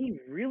 And he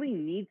really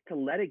needs to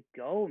let it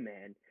go,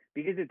 man,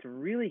 because it's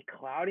really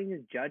clouding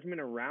his judgment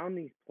around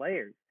these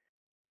players.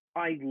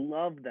 I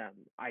love them.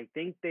 I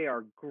think they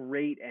are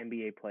great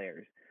NBA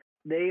players.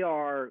 They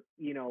are,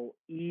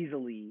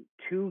 easily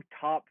 2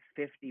 top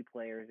 50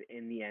 players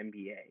in the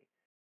NBA.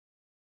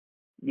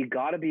 You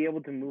got to be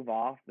able to move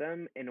off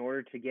them in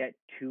order to get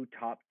 2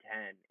 top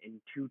 10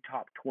 and 2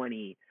 top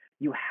 20.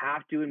 You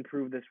have to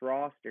improve this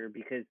roster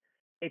because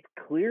it's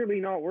clearly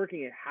not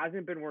working. It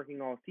hasn't been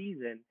working all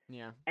season.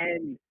 Yeah.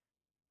 And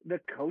the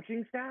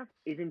coaching staff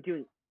isn't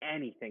doing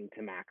anything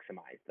to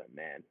maximize them,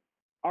 man.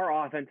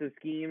 Our offensive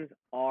schemes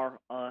are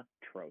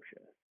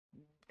atrocious.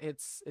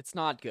 It's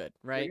not good,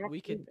 right?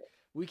 We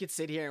could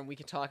sit here and we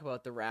could talk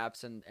about the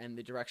Raps and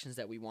the directions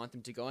that we want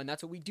them to go, and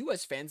that's what we do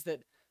as fans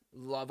that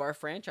love our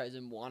franchise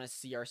and want to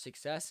see our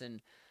success.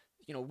 And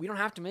we don't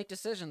have to make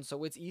decisions,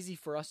 so it's easy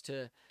for us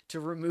to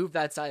remove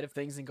that side of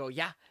things and go,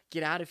 yeah,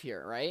 get out of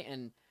here, right?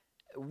 And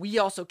we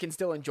also can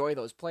still enjoy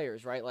those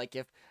players, right? Like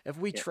if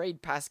we Yeah,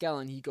 trade Pascal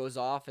and he goes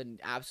off and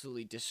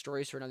absolutely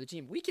destroys for another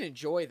team, we can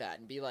enjoy that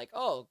and be like,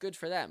 oh, good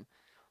for them.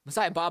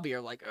 Messiah and Bobby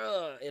are like,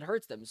 ugh, it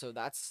hurts them. So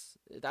that's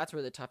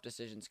where the tough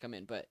decisions come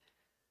in. But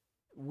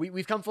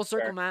we've come full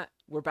circle, fair. Matt.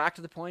 We're back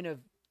to the point of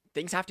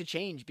things have to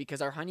change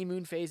because our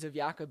honeymoon phase of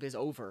Jakob is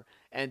over,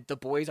 and the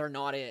boys are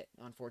not it.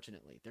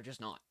 Unfortunately, they're just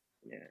not.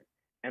 Yeah,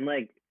 and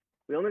like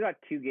we only got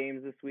 2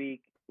 games this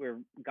week. We've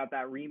got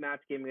that rematch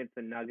game against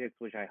the Nuggets,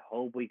 which I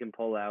hope we can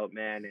pull out,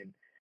 man. And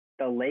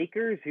the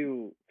Lakers,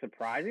 who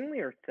surprisingly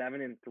are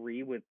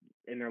 7-3 with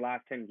in their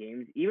last 10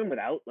 games, even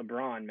without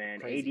LeBron, man.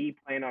 Crazy. AD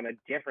playing on a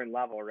different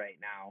level right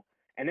now,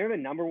 and they're the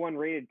number one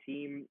rated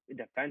team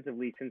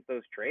defensively since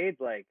those trades.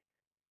 Like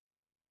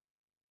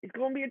it's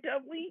going to be a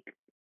tough week.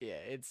 Yeah,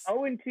 it's.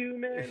 0-2,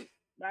 man.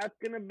 That's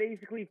gonna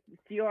basically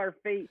seal our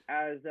fate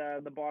as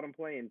the bottom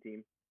playing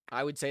team.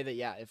 I would say that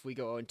yeah, if we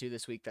go 0-2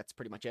 this week, that's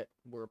pretty much it.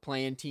 We're a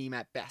playing team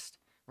at best,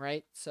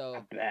 right? So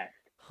At best.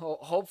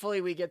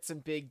 hopefully we get some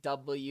big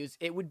W's.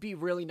 It would be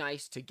really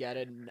nice to get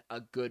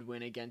a good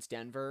win against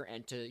Denver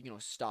and to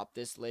stop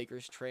this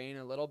Lakers train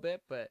a little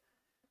bit. But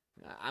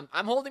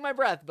I'm holding my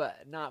breath,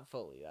 but not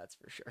fully. That's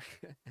for sure.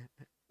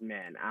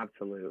 Man,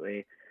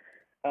 absolutely.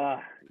 Uh,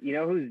 you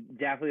know who's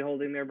definitely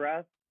holding their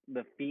breath?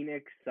 The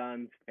Phoenix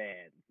Suns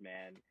fans,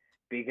 man.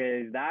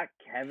 Because that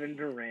Kevin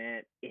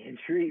Durant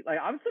injury, like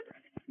I'm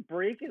surprised he didn't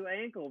break his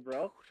ankle,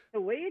 bro. The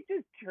way it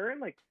just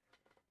turned, like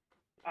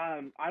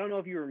I don't know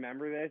if you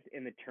remember this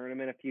in the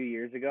tournament a few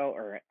years ago,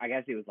 or I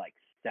guess it was like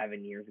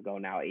 7 years ago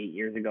now, 8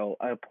 years ago.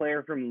 A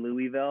player from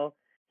Louisville,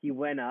 he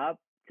went up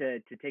to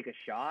take a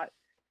shot,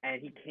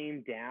 and he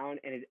came down,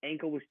 and his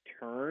ankle was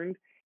turned,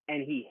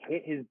 and he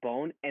hit his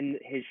bone, and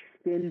his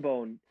shin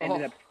bone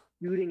ended Oh, up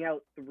shooting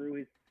out through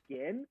his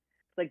skin.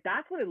 Like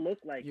that's what it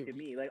looked like you. to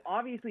me. Like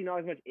obviously not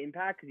as much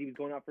impact because he was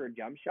going up for a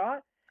jump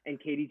shot, and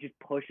Katie just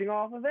pushing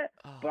off of it.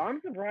 But Oh,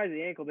 I'm surprised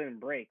the ankle didn't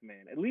break,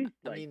 man. At least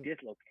I like mean,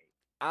 dislocate.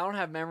 I don't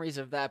have memories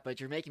of that, but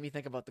you're making me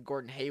think about the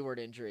Gordon Hayward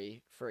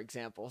injury, for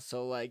example.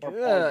 So like, Or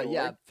Paul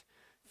yeah, George.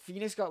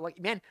 Phoenix got like,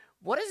 man,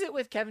 what is it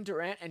with Kevin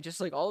Durant and just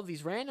like all of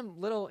these random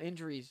little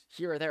injuries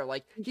here or there?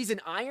 Like he's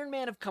an Iron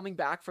Man of coming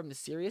back from the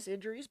serious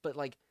injuries, but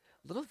like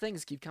little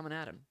things keep coming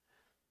at him.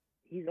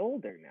 He's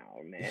older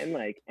now, man.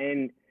 Like,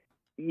 and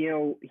you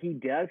know, he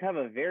does have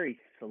a very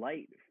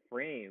slight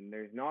frame.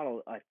 There's not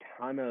a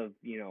ton of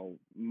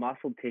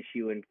muscle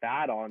tissue and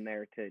fat on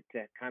there to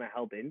kind of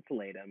help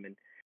insulate him. And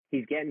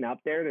he's getting up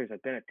there. There's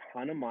been a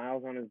ton of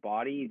miles on his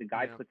body. The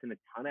guy Yeah, puts in a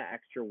ton of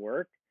extra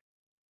work.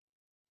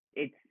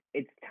 It's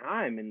it's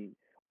time, and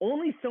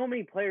only so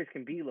many players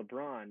can be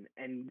LeBron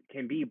and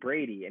can be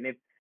Brady. And if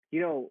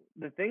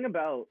the thing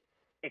about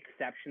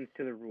exceptions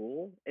to the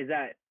rule is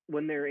that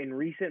when they're in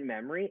recent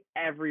memory,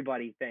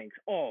 everybody thinks,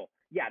 "Oh,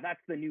 yeah,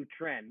 that's the new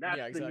trend. That's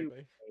yeah, the new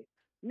exactly. play."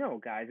 No,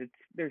 guys,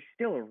 there's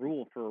still a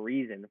rule for a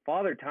reason.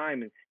 Father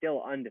Time is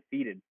still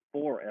undefeated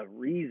for a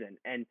reason,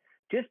 and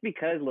just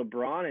because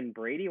LeBron and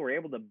Brady were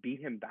able to beat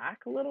him back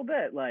a little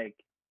bit, like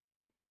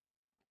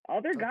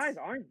other guys That's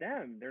aren't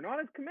them. They're not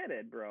as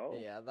committed, bro.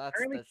 yeah, that's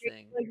Apparently, the Kate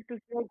thing. likes to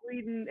smoke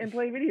weed and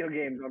play video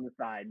games on the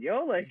side,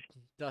 yo. Like,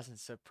 Doesn't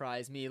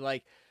surprise me.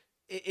 Like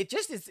it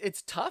just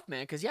it's tough,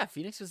 man. Because yeah,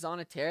 Phoenix was on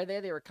a tear there.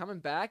 They were coming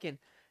back, and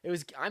it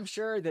was. I'm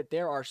sure that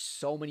there are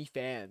so many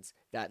fans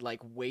that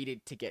like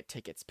waited to get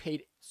tickets,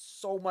 paid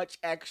so much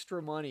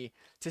extra money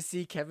to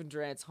see Kevin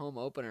Durant's home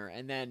opener,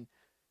 and then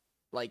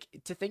like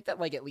to think that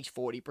like at least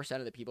 40%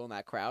 of the people in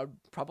that crowd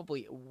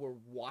probably were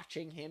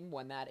watching him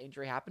when that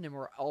injury happened, and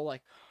were all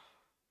like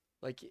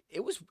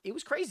it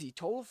was crazy,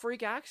 total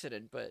freak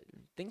accident, but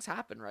things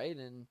happen, right?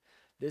 And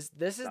this is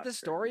that's the true.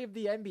 story of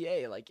the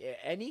NBA. Like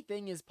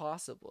anything is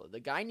possible. The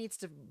guy needs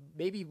to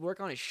maybe work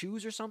on his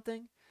shoes or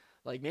something.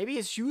 Like maybe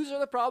his shoes are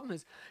the problem.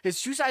 His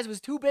shoe size was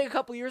too big a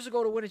couple years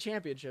ago to win a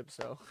championship.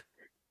 So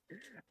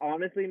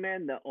Honestly,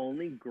 man, the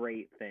only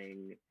great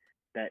thing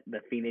that the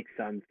Phoenix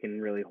Suns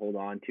can really hold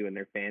on to and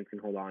their fans can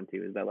hold on to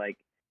is that like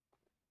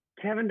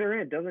Kevin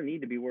Durant doesn't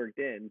need to be worked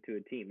into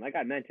a team. Like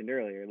I mentioned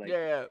earlier, like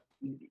yeah,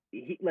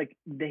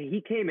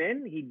 he came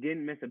in, he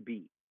didn't miss a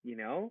beat.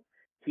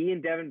 He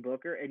and Devin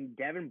Booker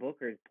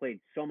has played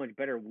so much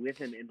better with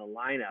him in the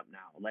lineup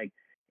now. Like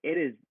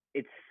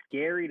it's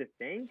scary to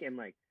think, and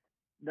like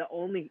the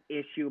only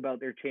issue about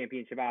their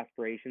championship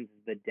aspirations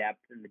is the depth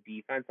and the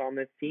defense on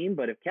this team.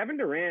 But if Kevin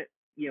Durant,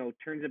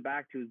 turns it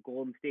back to his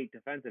Golden State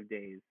defensive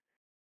days,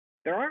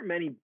 there aren't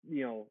many,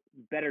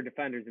 better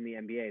defenders in the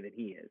NBA than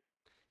he is.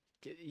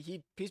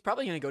 he's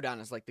probably gonna go down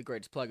as like the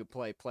greatest plug and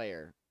play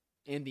player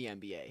in the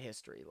NBA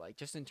history. Like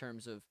just in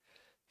terms of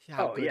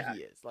how Oh good yeah.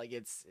 he is. Like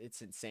it's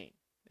insane.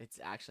 It's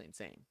actually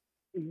insane.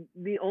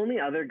 The only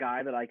other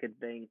guy that I could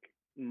think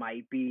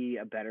might be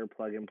a better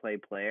plug and play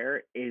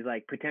player is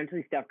like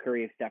potentially Steph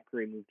Curry if Steph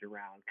Curry moved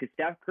around. Because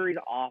Steph Curry's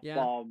off Yeah.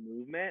 ball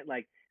movement,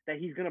 like that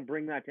he's gonna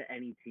bring that to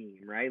any team,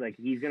 right? Like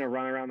he's gonna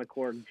run around the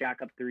court,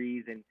 jack up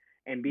threes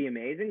and be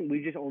amazing.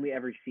 We just only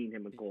ever seen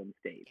him with Golden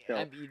State. I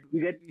So mean,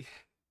 you get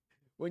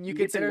when you You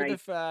get the consider nice the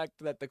fact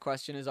that the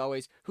question is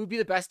always who'd be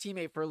the best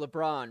teammate for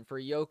LeBron,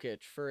 for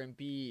Jokic, for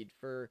Embiid,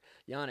 for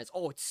Giannis.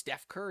 Oh, it's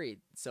Steph Curry.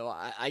 So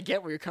I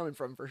get where you're coming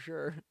from for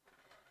sure.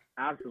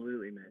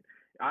 Absolutely, man.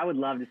 I would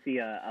love to see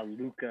a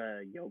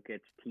Luka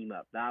Jokic team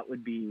up. That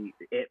would be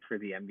it for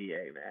the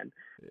NBA, man.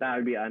 That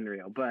would be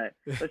unreal. But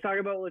let's talk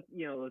about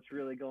what's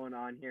really going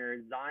on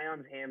here.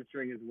 Zion's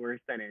hamstring is worse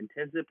than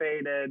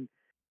anticipated.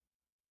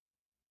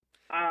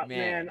 Man,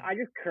 Man, I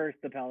just cursed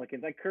the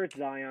Pelicans. I cursed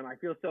Zion. I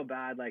feel so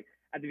bad. Like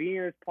at the beginning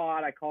of this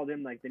pod, I called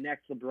him like the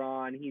next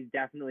LeBron. He's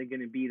definitely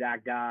going to be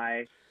that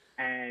guy,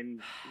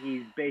 and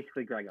he's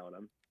basically Greg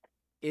Odom.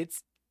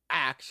 it's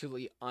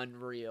actually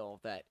unreal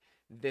that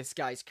this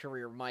guy's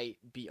career might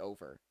be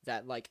over.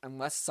 That, like,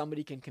 unless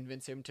somebody can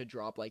convince him to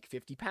drop like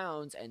 50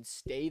 pounds and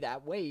stay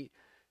that weight,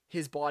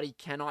 his body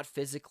cannot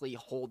physically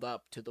hold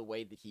up to the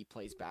way that he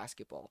plays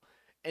basketball.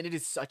 And it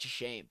is such a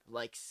shame.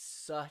 Like,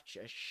 such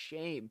a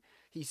shame.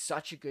 He's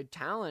such a good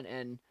talent.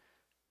 And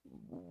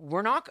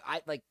we're not,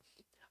 I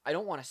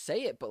don't want to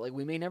say it, but like,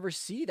 we may never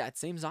see that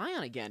same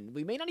Zion again.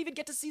 We may not even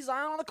get to see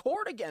Zion on the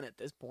court again at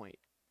this point.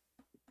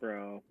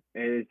 Bro,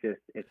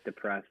 it's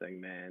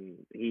depressing, man.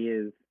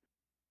 He's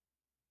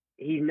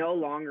no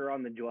longer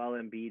on the Joel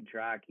Embiid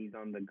track. He's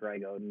on the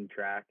Greg Oden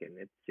track, and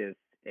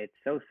it's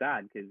so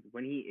sad because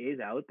when he is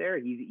out there,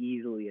 he's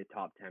easily a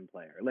top 10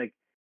 player. Like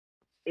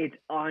it's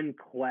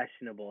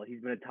unquestionable.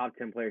 He's been a top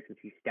 10 player since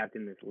he stepped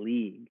in this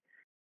league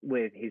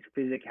with his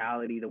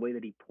physicality, the way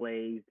that he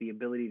plays, the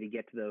ability to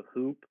get to the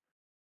hoop.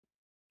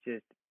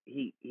 Just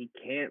he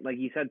can't, like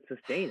you said,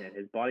 sustain it.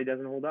 His body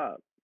doesn't hold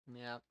up.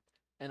 Yeah.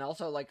 And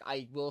also, like,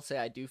 I will say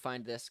I do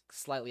find this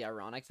slightly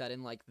ironic that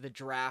in, like, the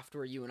draft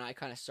where you and I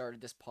kind of started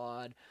this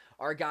pod,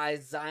 our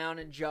guys, Zion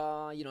and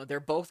Ja,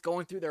 they're both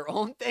going through their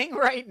own thing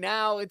right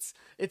now. It's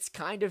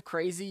kind of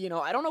crazy,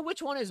 I don't know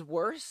which one is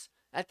worse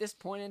at this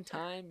point in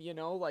time,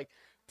 like,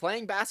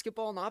 playing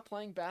basketball, not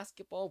playing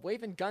basketball,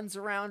 waving guns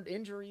around,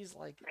 injuries,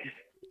 like,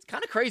 it's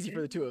kind of crazy for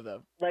the two of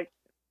them. Like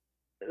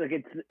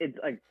it's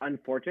like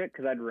unfortunate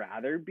because I'd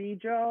rather be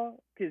Joe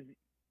because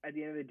at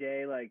the end of the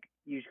day, like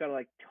you just gotta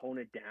like tone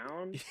it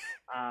down.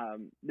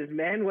 This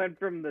man went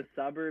from the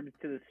suburbs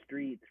to the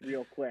streets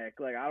real quick.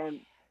 Like I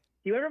don't.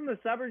 He went from the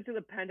suburbs to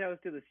the penthouse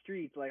to the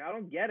streets. Like I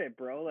don't get it,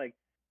 bro. Like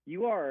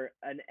you are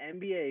an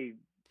NBA,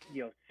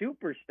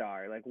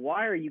 superstar. Like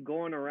why are you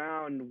going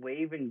around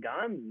waving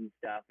guns and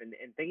stuff and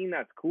thinking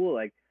that's cool?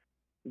 Like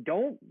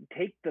don't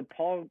take the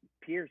Paul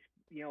Pierce,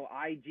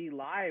 IG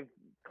live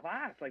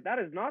class. Like that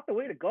is not the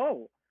way to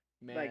go.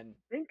 Like Man,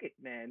 think it,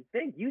 man.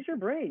 Use your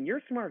brain. You're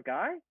a smart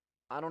guy.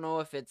 I don't know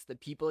if it's the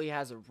people he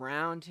has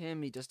around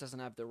him. He just doesn't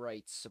have the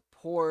right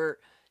support.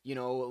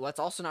 Let's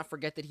also not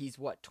forget that he's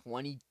what,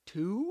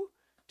 22,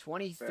 Fair.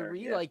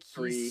 23. Yeah. Like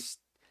Free.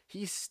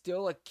 he's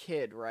still a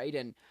kid, right?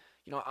 And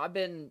I've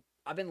been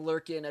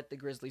lurking at the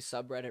Grizzlies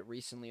subreddit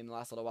recently in the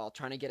last little while,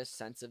 trying to get a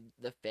sense of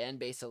the fan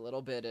base a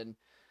little bit. And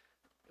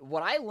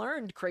what I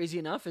learned, crazy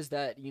enough, is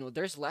that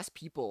there's less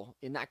people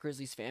in that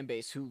Grizzlies fan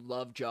base who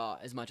love Ja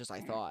as much as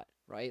I thought.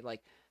 Right?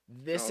 Like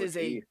this Oh, is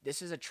a geez.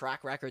 this is a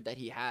track record that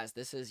he has.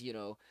 This is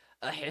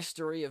a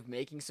history of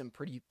making some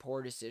pretty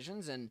poor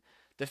decisions, and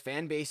the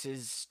fan base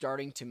is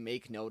starting to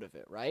make note of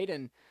it. Right?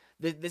 And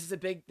this is a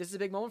big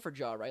moment for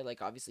Ja. Right?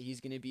 Like obviously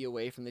he's going to be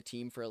away from the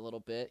team for a little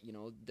bit.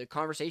 The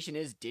conversation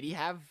is did he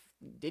have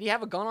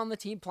a gun on the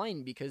team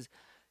playing? Because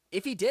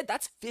if he did,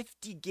 that's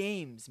 50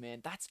 games,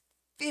 man. That's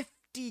 50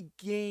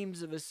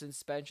 games of a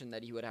suspension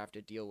that he would have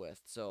to deal with.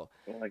 So,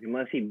 Well, like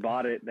unless he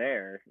bought it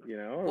there,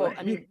 well, I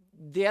like mean,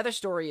 the other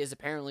story is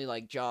apparently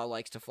like Ja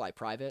likes to fly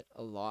private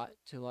a lot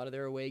to a lot of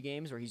their away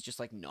games, where he's just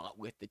like not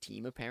with the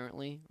team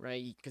apparently,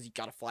 right? Because he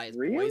got to fly his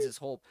boys. really. His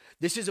whole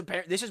this is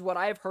what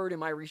I've heard in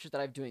my research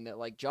that I'm doing, that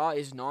like Ja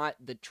is not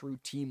the true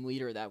team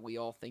leader that we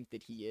all think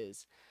that he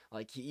is.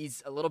 Like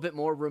he's a little bit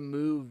more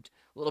removed,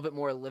 a little bit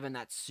more living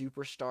that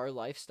superstar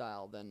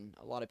lifestyle than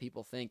a lot of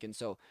people think, and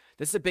so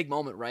this is a big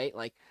moment, right?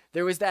 Like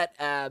there was that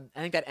I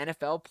think that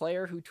NFL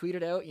player who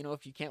tweeted out,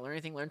 if you can't learn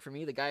anything, learn from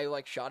me. The guy who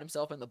like shot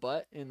himself in the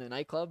butt in the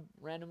nightclub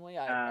randomly.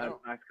 I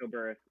don't. Mexico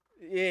Burris.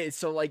 Yeah,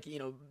 so like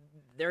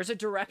there's a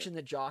direction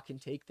that Ja can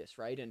take this,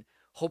 right? And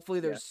hopefully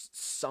Yeah. there's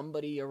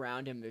somebody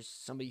around him. There's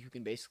somebody who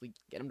can basically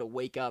get him to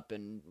wake up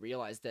and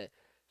realize that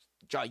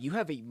Ja, you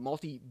have a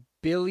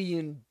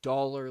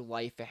multi-billion-dollar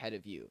life ahead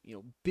of you.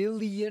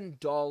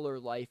 Billion-dollar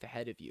life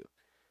ahead of you,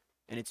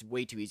 and it's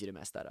way too easy to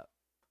mess that up.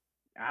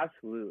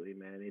 Absolutely,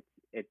 man.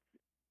 It's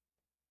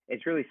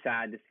really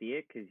sad to see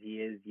it because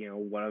he is,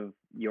 one of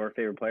your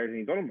favorite players, and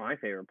he's one of my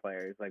favorite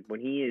players. Like when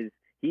he's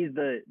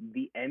the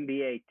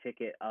NBA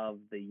ticket of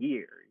the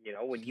year.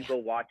 When you Yeah, go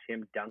watch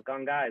him dunk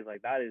on guys,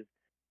 like that is,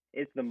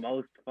 it's the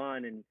most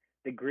fun. And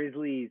the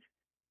Grizzlies,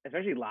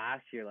 especially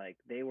last year, like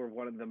they were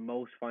one of the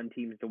most fun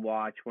teams to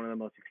watch, one of the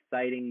most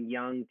exciting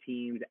young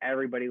teams.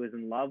 Everybody was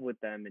in love with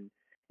them, and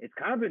it's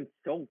kind of been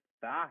so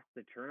fast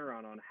the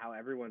turnaround on how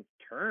everyone's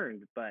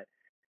turned, but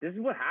this is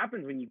what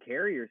happens when you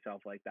carry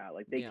yourself like that.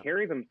 Like they yeah.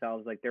 carry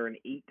themselves like they're an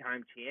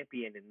 8-time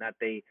champion and that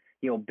they,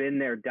 been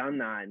there, done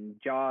that. And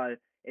Ja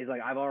is like,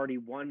 I've already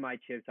won my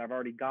chips. I've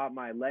already got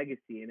my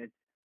legacy. And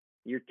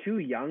You're too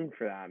young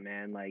for that,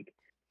 man. Like,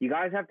 you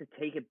guys have to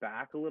take it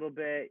back a little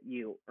bit.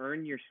 You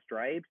earn your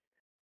stripes.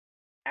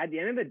 At the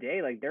end of the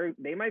day, like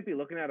they might be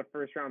looking at a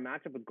first round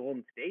matchup with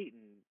Golden State,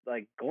 and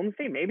like Golden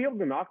State may be able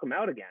to knock them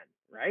out again,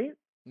 right?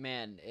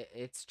 Man,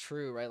 it's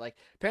true, right? Like,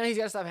 apparently he's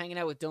got to stop hanging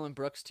out with Dylan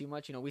Brooks too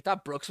much. You know, we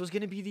thought Brooks was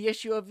going to be the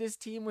issue of this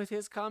team with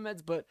his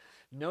comments, but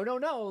no, no,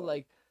 no.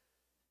 Like,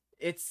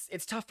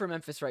 it's tough for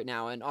Memphis right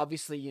now, and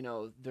obviously, you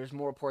know, there's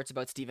more reports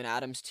about Steven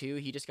Adams too.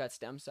 He just got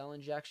stem cell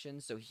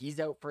injections, so he's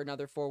out for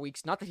another 4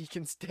 weeks. Not that he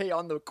can stay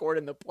on the court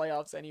in the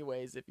playoffs,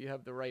 anyways, if you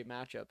have the right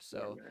matchup.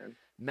 So, Yeah, man.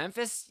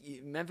 Memphis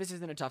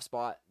is in a tough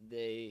spot.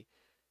 The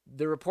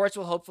reports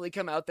will hopefully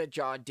come out that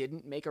Ja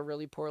didn't make a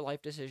really poor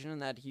life decision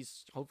and that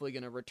he's hopefully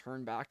going to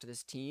return back to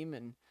this team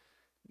and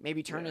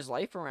maybe turn Yeah. his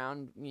life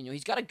around. You know,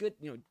 he's got a good,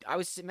 you know, I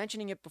was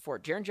mentioning it before.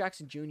 Jaren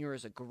Jackson Jr.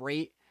 is a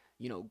great,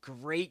 you know,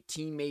 great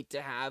teammate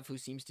to have who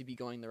seems to be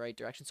going the right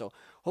direction. So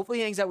hopefully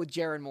he hangs out with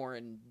Jaren more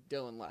and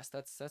Dylan less.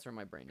 That's where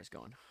my brain is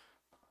going.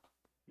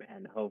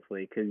 Man,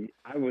 hopefully, because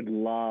I would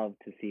love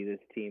to see this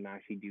team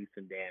actually do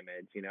some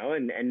damage, you know.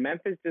 And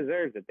Memphis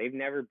deserves it. They've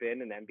never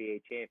been an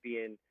NBA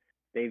champion.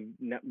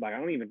 Like I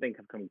don't even think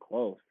have come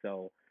close.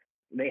 So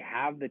they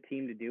have the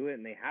team to do it,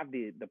 and they have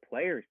the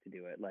players to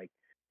do it. Like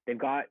they've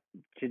got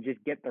to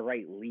just get the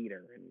right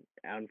leader, and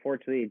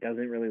unfortunately, it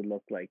doesn't really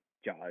look like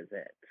Ja is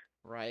it.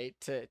 Right?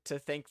 To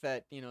think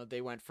that, you know,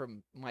 they went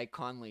from Mike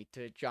Conley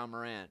to John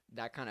Morant,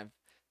 that kind of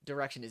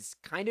direction is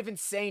kind of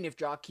insane if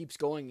Ja keeps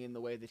going in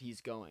the way that he's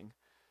going.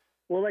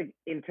 Well, like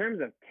in terms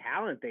of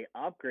talent, they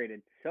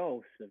upgraded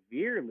so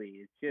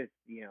severely. It's just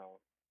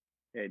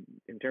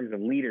in terms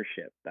of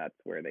leadership, that's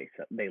where they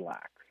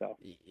lack. So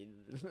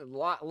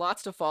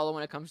Lots to follow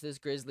when it comes to this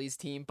Grizzlies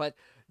team, but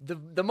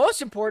the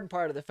most important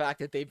part of the fact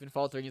that they've been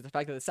faltering is the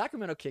fact that the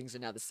Sacramento Kings are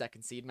now the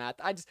second seed. Matt,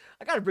 I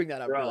got to bring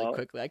that up really bro,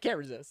 quickly. I can't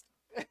resist.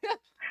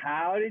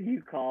 how did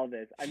you call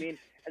this? I mean,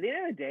 at the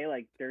end of the day,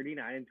 like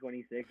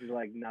 39-26 is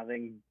like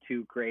nothing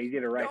too crazy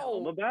to write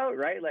home No. about,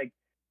 right? Like,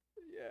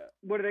 Yeah.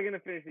 what are they going to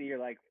finish the year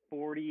like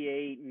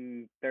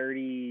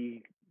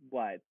 48-30?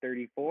 What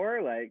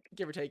 34?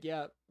 Give or take,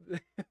 yeah.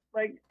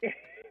 Like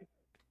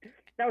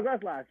that was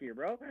us last year,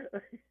 bro.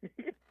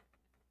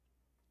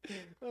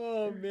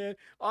 Oh man,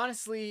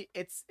 honestly,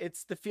 it's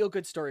the feel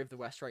good story of the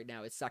West right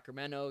now. It's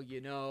Sacramento,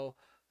 you know.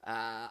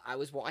 I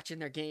was watching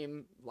their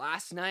game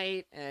last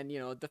night, and you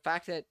know the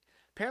fact that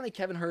apparently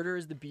Kevin Herter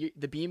is the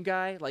beam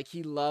guy. Like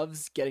he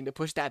loves getting to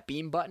push that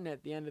beam button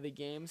at the end of the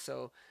game.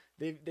 So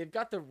they've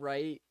got the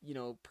right, you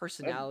know, What a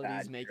personalities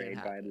bad making it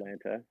trade by happen.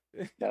 Atlanta.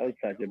 That was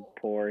such a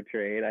poor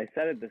trade. I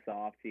said it this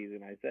off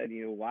season. I said,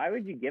 why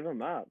would you give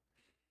him up?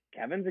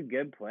 Kevin's a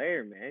good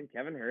player, man.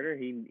 Kevin Herter,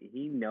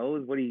 he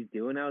knows what he's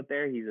doing out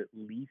there. He's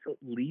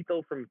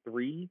lethal from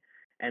three,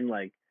 and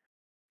like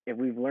if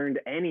we've learned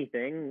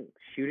anything,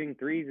 shooting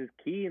threes is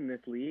key in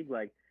this league.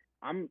 Like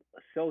I'm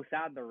so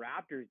sad the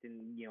Raptors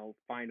didn't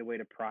find a way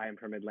to pry him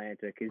from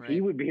Atlanta because he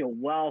Right. would be a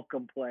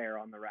welcome player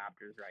on the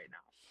Raptors right now.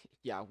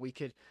 Yeah, we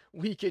could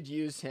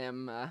use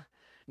him.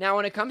 Now,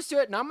 when it comes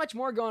to it, not much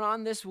more going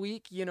on this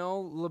week. You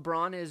know,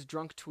 LeBron is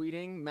drunk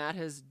tweeting. Matt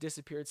has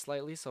disappeared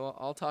slightly, so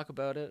I'll talk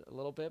about it a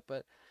little bit.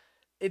 But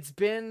it's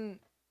been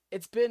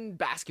it's been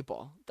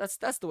basketball.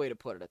 That's the way to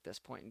put it at this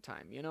point in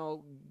time. You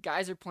know,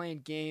 guys are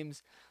playing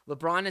games.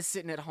 LeBron is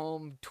sitting at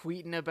home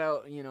tweeting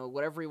about, you know,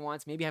 whatever he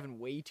wants, maybe having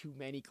way too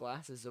many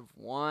glasses of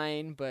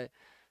wine, but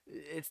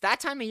it's that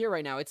time of year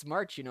right now. It's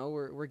March, you know.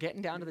 We're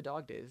getting down to the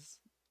dog days.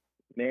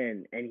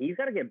 Man, and he's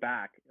got to get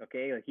back.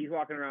 Okay, like he's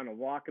walking around a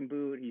walking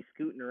boot. He's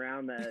scooting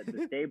around the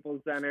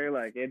Staples Center.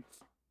 Like it's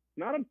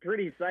not a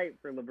pretty sight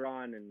for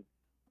LeBron. And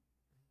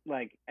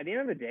like at the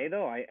end of the day,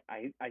 though, I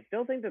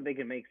still think that they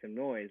can make some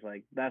noise.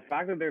 Like the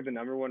fact that they're the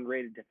number one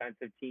rated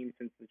defensive team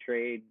since the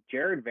trade.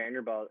 Jared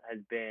Vanderbilt has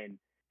been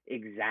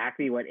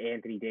exactly what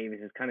Anthony Davis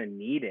has kind of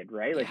needed,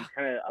 right? Like Yeah. he's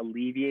kind of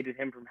alleviated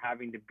him from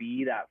having to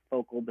be that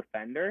focal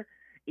defender.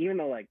 Even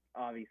though, like,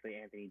 obviously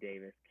Anthony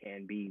Davis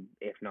can be,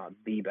 if not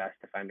the best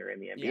defender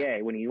in the Yeah.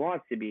 NBA when he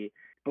wants to be,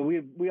 but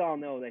we all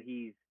know that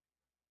he's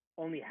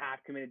only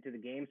half committed to the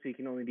game, so he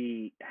can only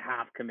be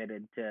half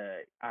committed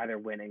to either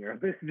winning or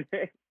losing.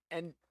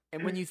 And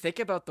and when you think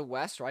about the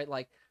West, right?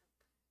 Like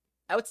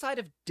outside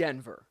of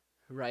Denver,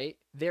 right?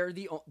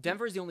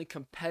 Denver's the only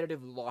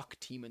competitive lock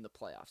team in the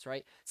playoffs,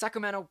 right?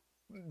 Sacramento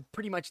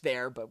pretty much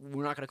there, but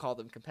we're not going to call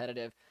them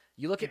competitive.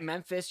 You look at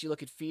Memphis, you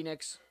look at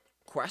Phoenix,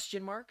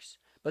 question marks,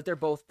 but they're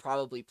both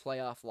probably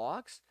playoff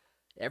locks.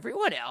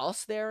 Everyone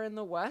else there in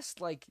the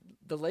West, like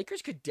the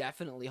Lakers could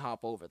definitely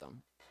hop over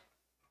them.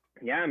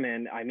 Yeah,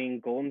 man. I mean,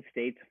 Golden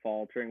State's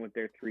faltering with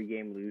their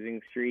 3-game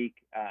losing streak.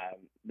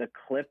 The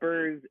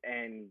Clippers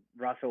and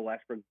Russell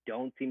Westbrook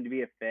don't seem to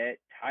be a fit.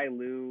 Ty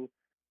Lue,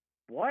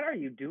 what are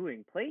you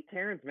doing? Play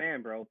Terrence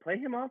Mann, bro. Play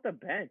him off the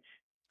bench.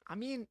 I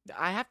mean,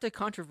 I have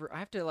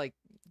to like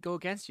go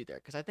against you there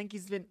because I think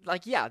he's been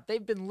like, yeah,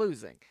 they've been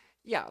losing.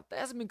 Yeah, that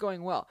hasn't been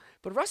going well.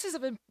 But Russ is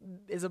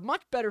a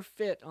much better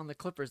fit on the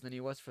Clippers than he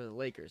was for the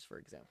Lakers, for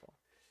example.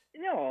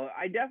 No,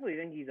 I definitely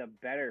think he's a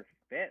better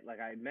fit. Like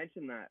I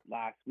mentioned that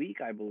last week,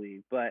 I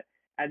believe. But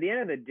at the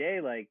end of the day,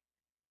 like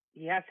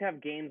he has to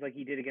have games like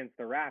he did against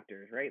the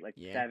Raptors, right? Like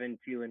Yeah.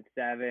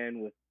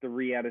 7-2-7 with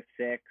 3 out of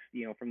 6,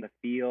 from the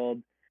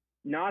field.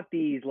 Not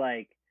these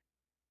like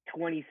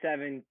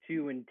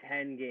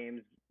 27-2-10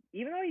 games.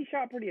 Even though he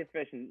shot pretty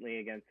efficiently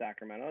against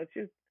Sacramento, it's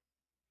just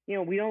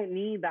we don't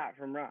need that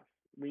from Russ.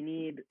 We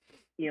need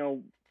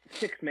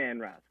 6-man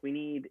Russ. We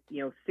need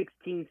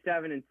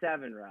 16-7-7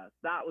 Russ.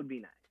 That would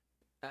be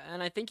nice.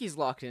 And I think he's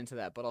locked into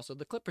that, but also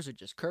the Clippers are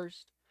just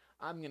cursed.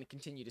 I'm going to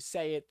continue to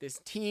say it. This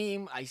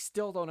team, I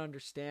still don't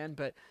understand.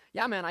 But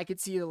yeah, man, I could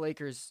see the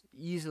Lakers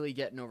easily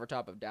getting over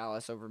top of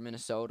Dallas, over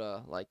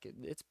Minnesota. Like,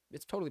 it's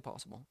totally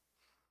possible.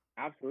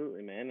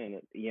 Absolutely, man.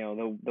 And,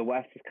 the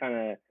West is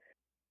kind of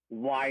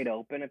wide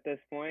open at this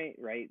point,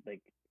 right?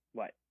 Like,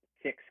 what,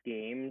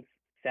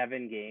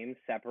 7 games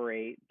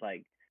separate,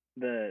 like,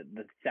 the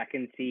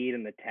second seed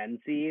and the 10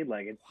 seed.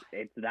 Like,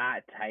 it's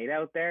that tight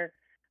out there.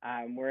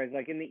 Whereas,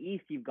 like, in the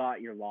East, you've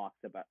got your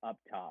locks up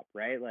top,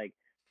 right? Like,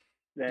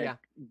 the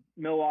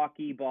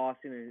Milwaukee,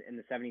 Boston, and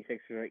the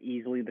 76ers are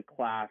easily the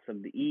class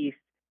of the East.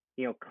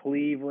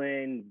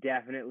 Cleveland,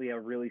 definitely a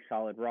really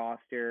solid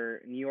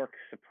roster. New York,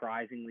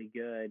 surprisingly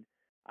good.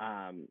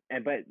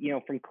 But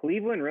from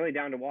Cleveland really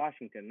down to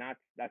Washington,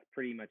 that's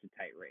pretty much a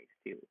tight race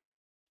too.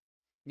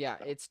 Yeah,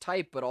 it's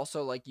tight, but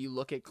also like you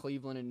look at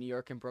Cleveland and New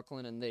York and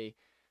Brooklyn, and they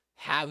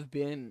have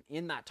been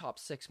in that top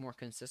 6 more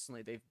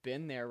consistently. They've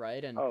been there,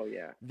 right? And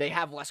they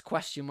have less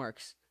question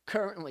marks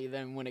currently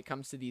than when it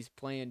comes to these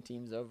playing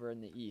teams over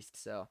in the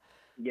East. So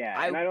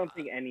yeah, and I don't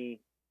think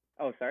any.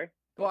 Oh, sorry.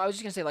 Well, I was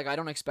just gonna say, like, I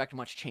don't expect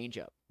much change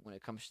up when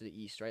it comes to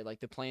the East, right? Like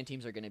the playing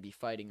teams are gonna be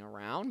fighting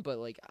around, but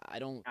like I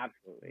don't.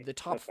 Absolutely. The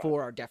top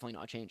 4 are definitely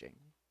not changing.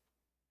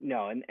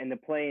 No, and the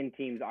play-in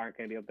teams aren't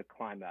going to be able to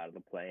climb out of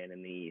the play-in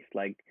in the East.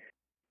 Like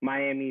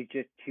Miami's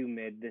just too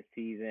mid this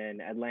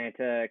season.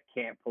 Atlanta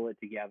can't pull it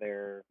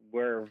together.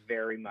 We're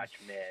very much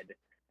mid,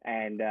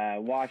 and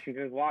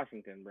Washington's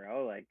Washington,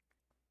 bro. Like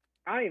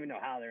I don't even know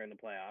how they're in the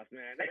playoffs,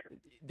 man.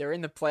 They're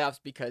in the playoffs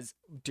because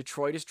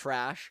Detroit is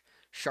trash.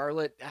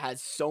 Charlotte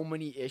has so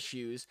many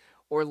issues.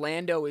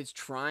 Orlando is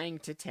trying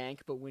to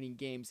tank but winning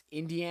games.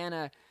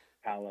 Indiana,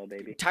 Hello,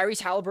 baby.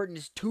 Tyrese Halliburton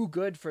is too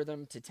good for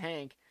them to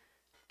tank.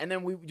 And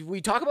then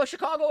we talk about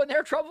Chicago and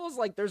their troubles.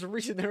 Like, there's a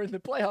reason they're in the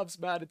playoffs,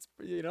 man. It's,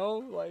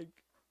 like...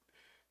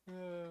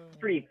 It's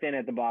pretty thin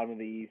at the bottom of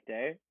the East,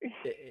 eh?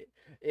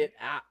 It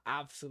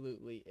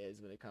absolutely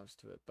is when it comes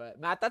to it. But,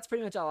 Matt, that's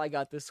pretty much all I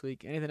got this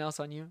week. Anything else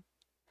on you?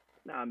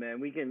 Nah, man.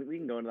 We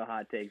can go into the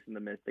hot takes and the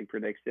Mystic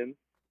predictions.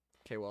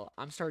 Okay, well,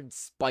 I'm starting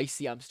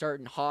spicy. I'm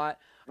starting hot.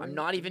 I'm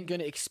not even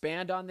going to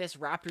expand on this.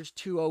 Raptors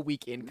 2-0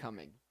 week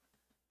incoming.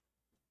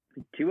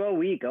 2-0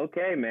 week.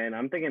 Okay, man.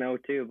 I'm thinking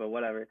 0-2, but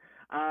whatever.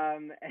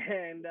 I'm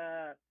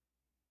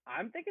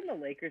thinking the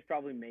Lakers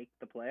probably make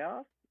the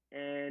playoffs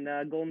and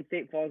Golden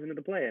State falls into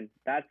the play-in.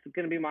 That's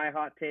going to be my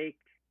hot take.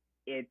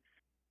 It's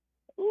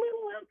a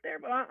little out there,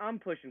 but I'm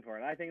pushing for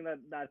it. I think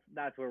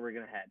that's where we're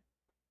going to head.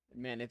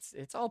 Man,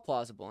 it's all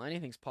plausible.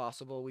 Anything's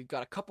possible. We've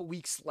got a couple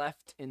weeks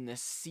left in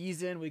this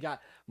season. We got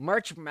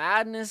March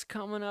Madness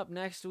coming up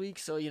next week,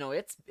 so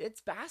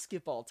it's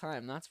basketball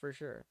time. That's for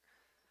sure.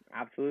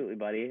 Absolutely,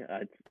 buddy.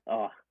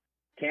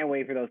 Can't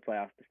wait for those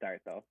playoffs to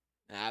start, though.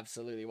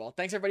 Absolutely. Well,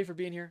 thanks everybody for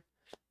being here.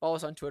 Follow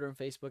us on Twitter and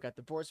Facebook at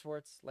The Board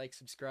Sports. Like,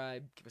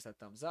 subscribe, give us that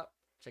thumbs up.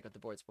 Check out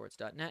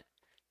theboardsports.net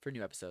for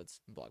new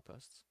episodes and blog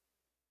posts.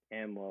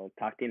 And we'll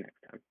talk to you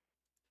next time.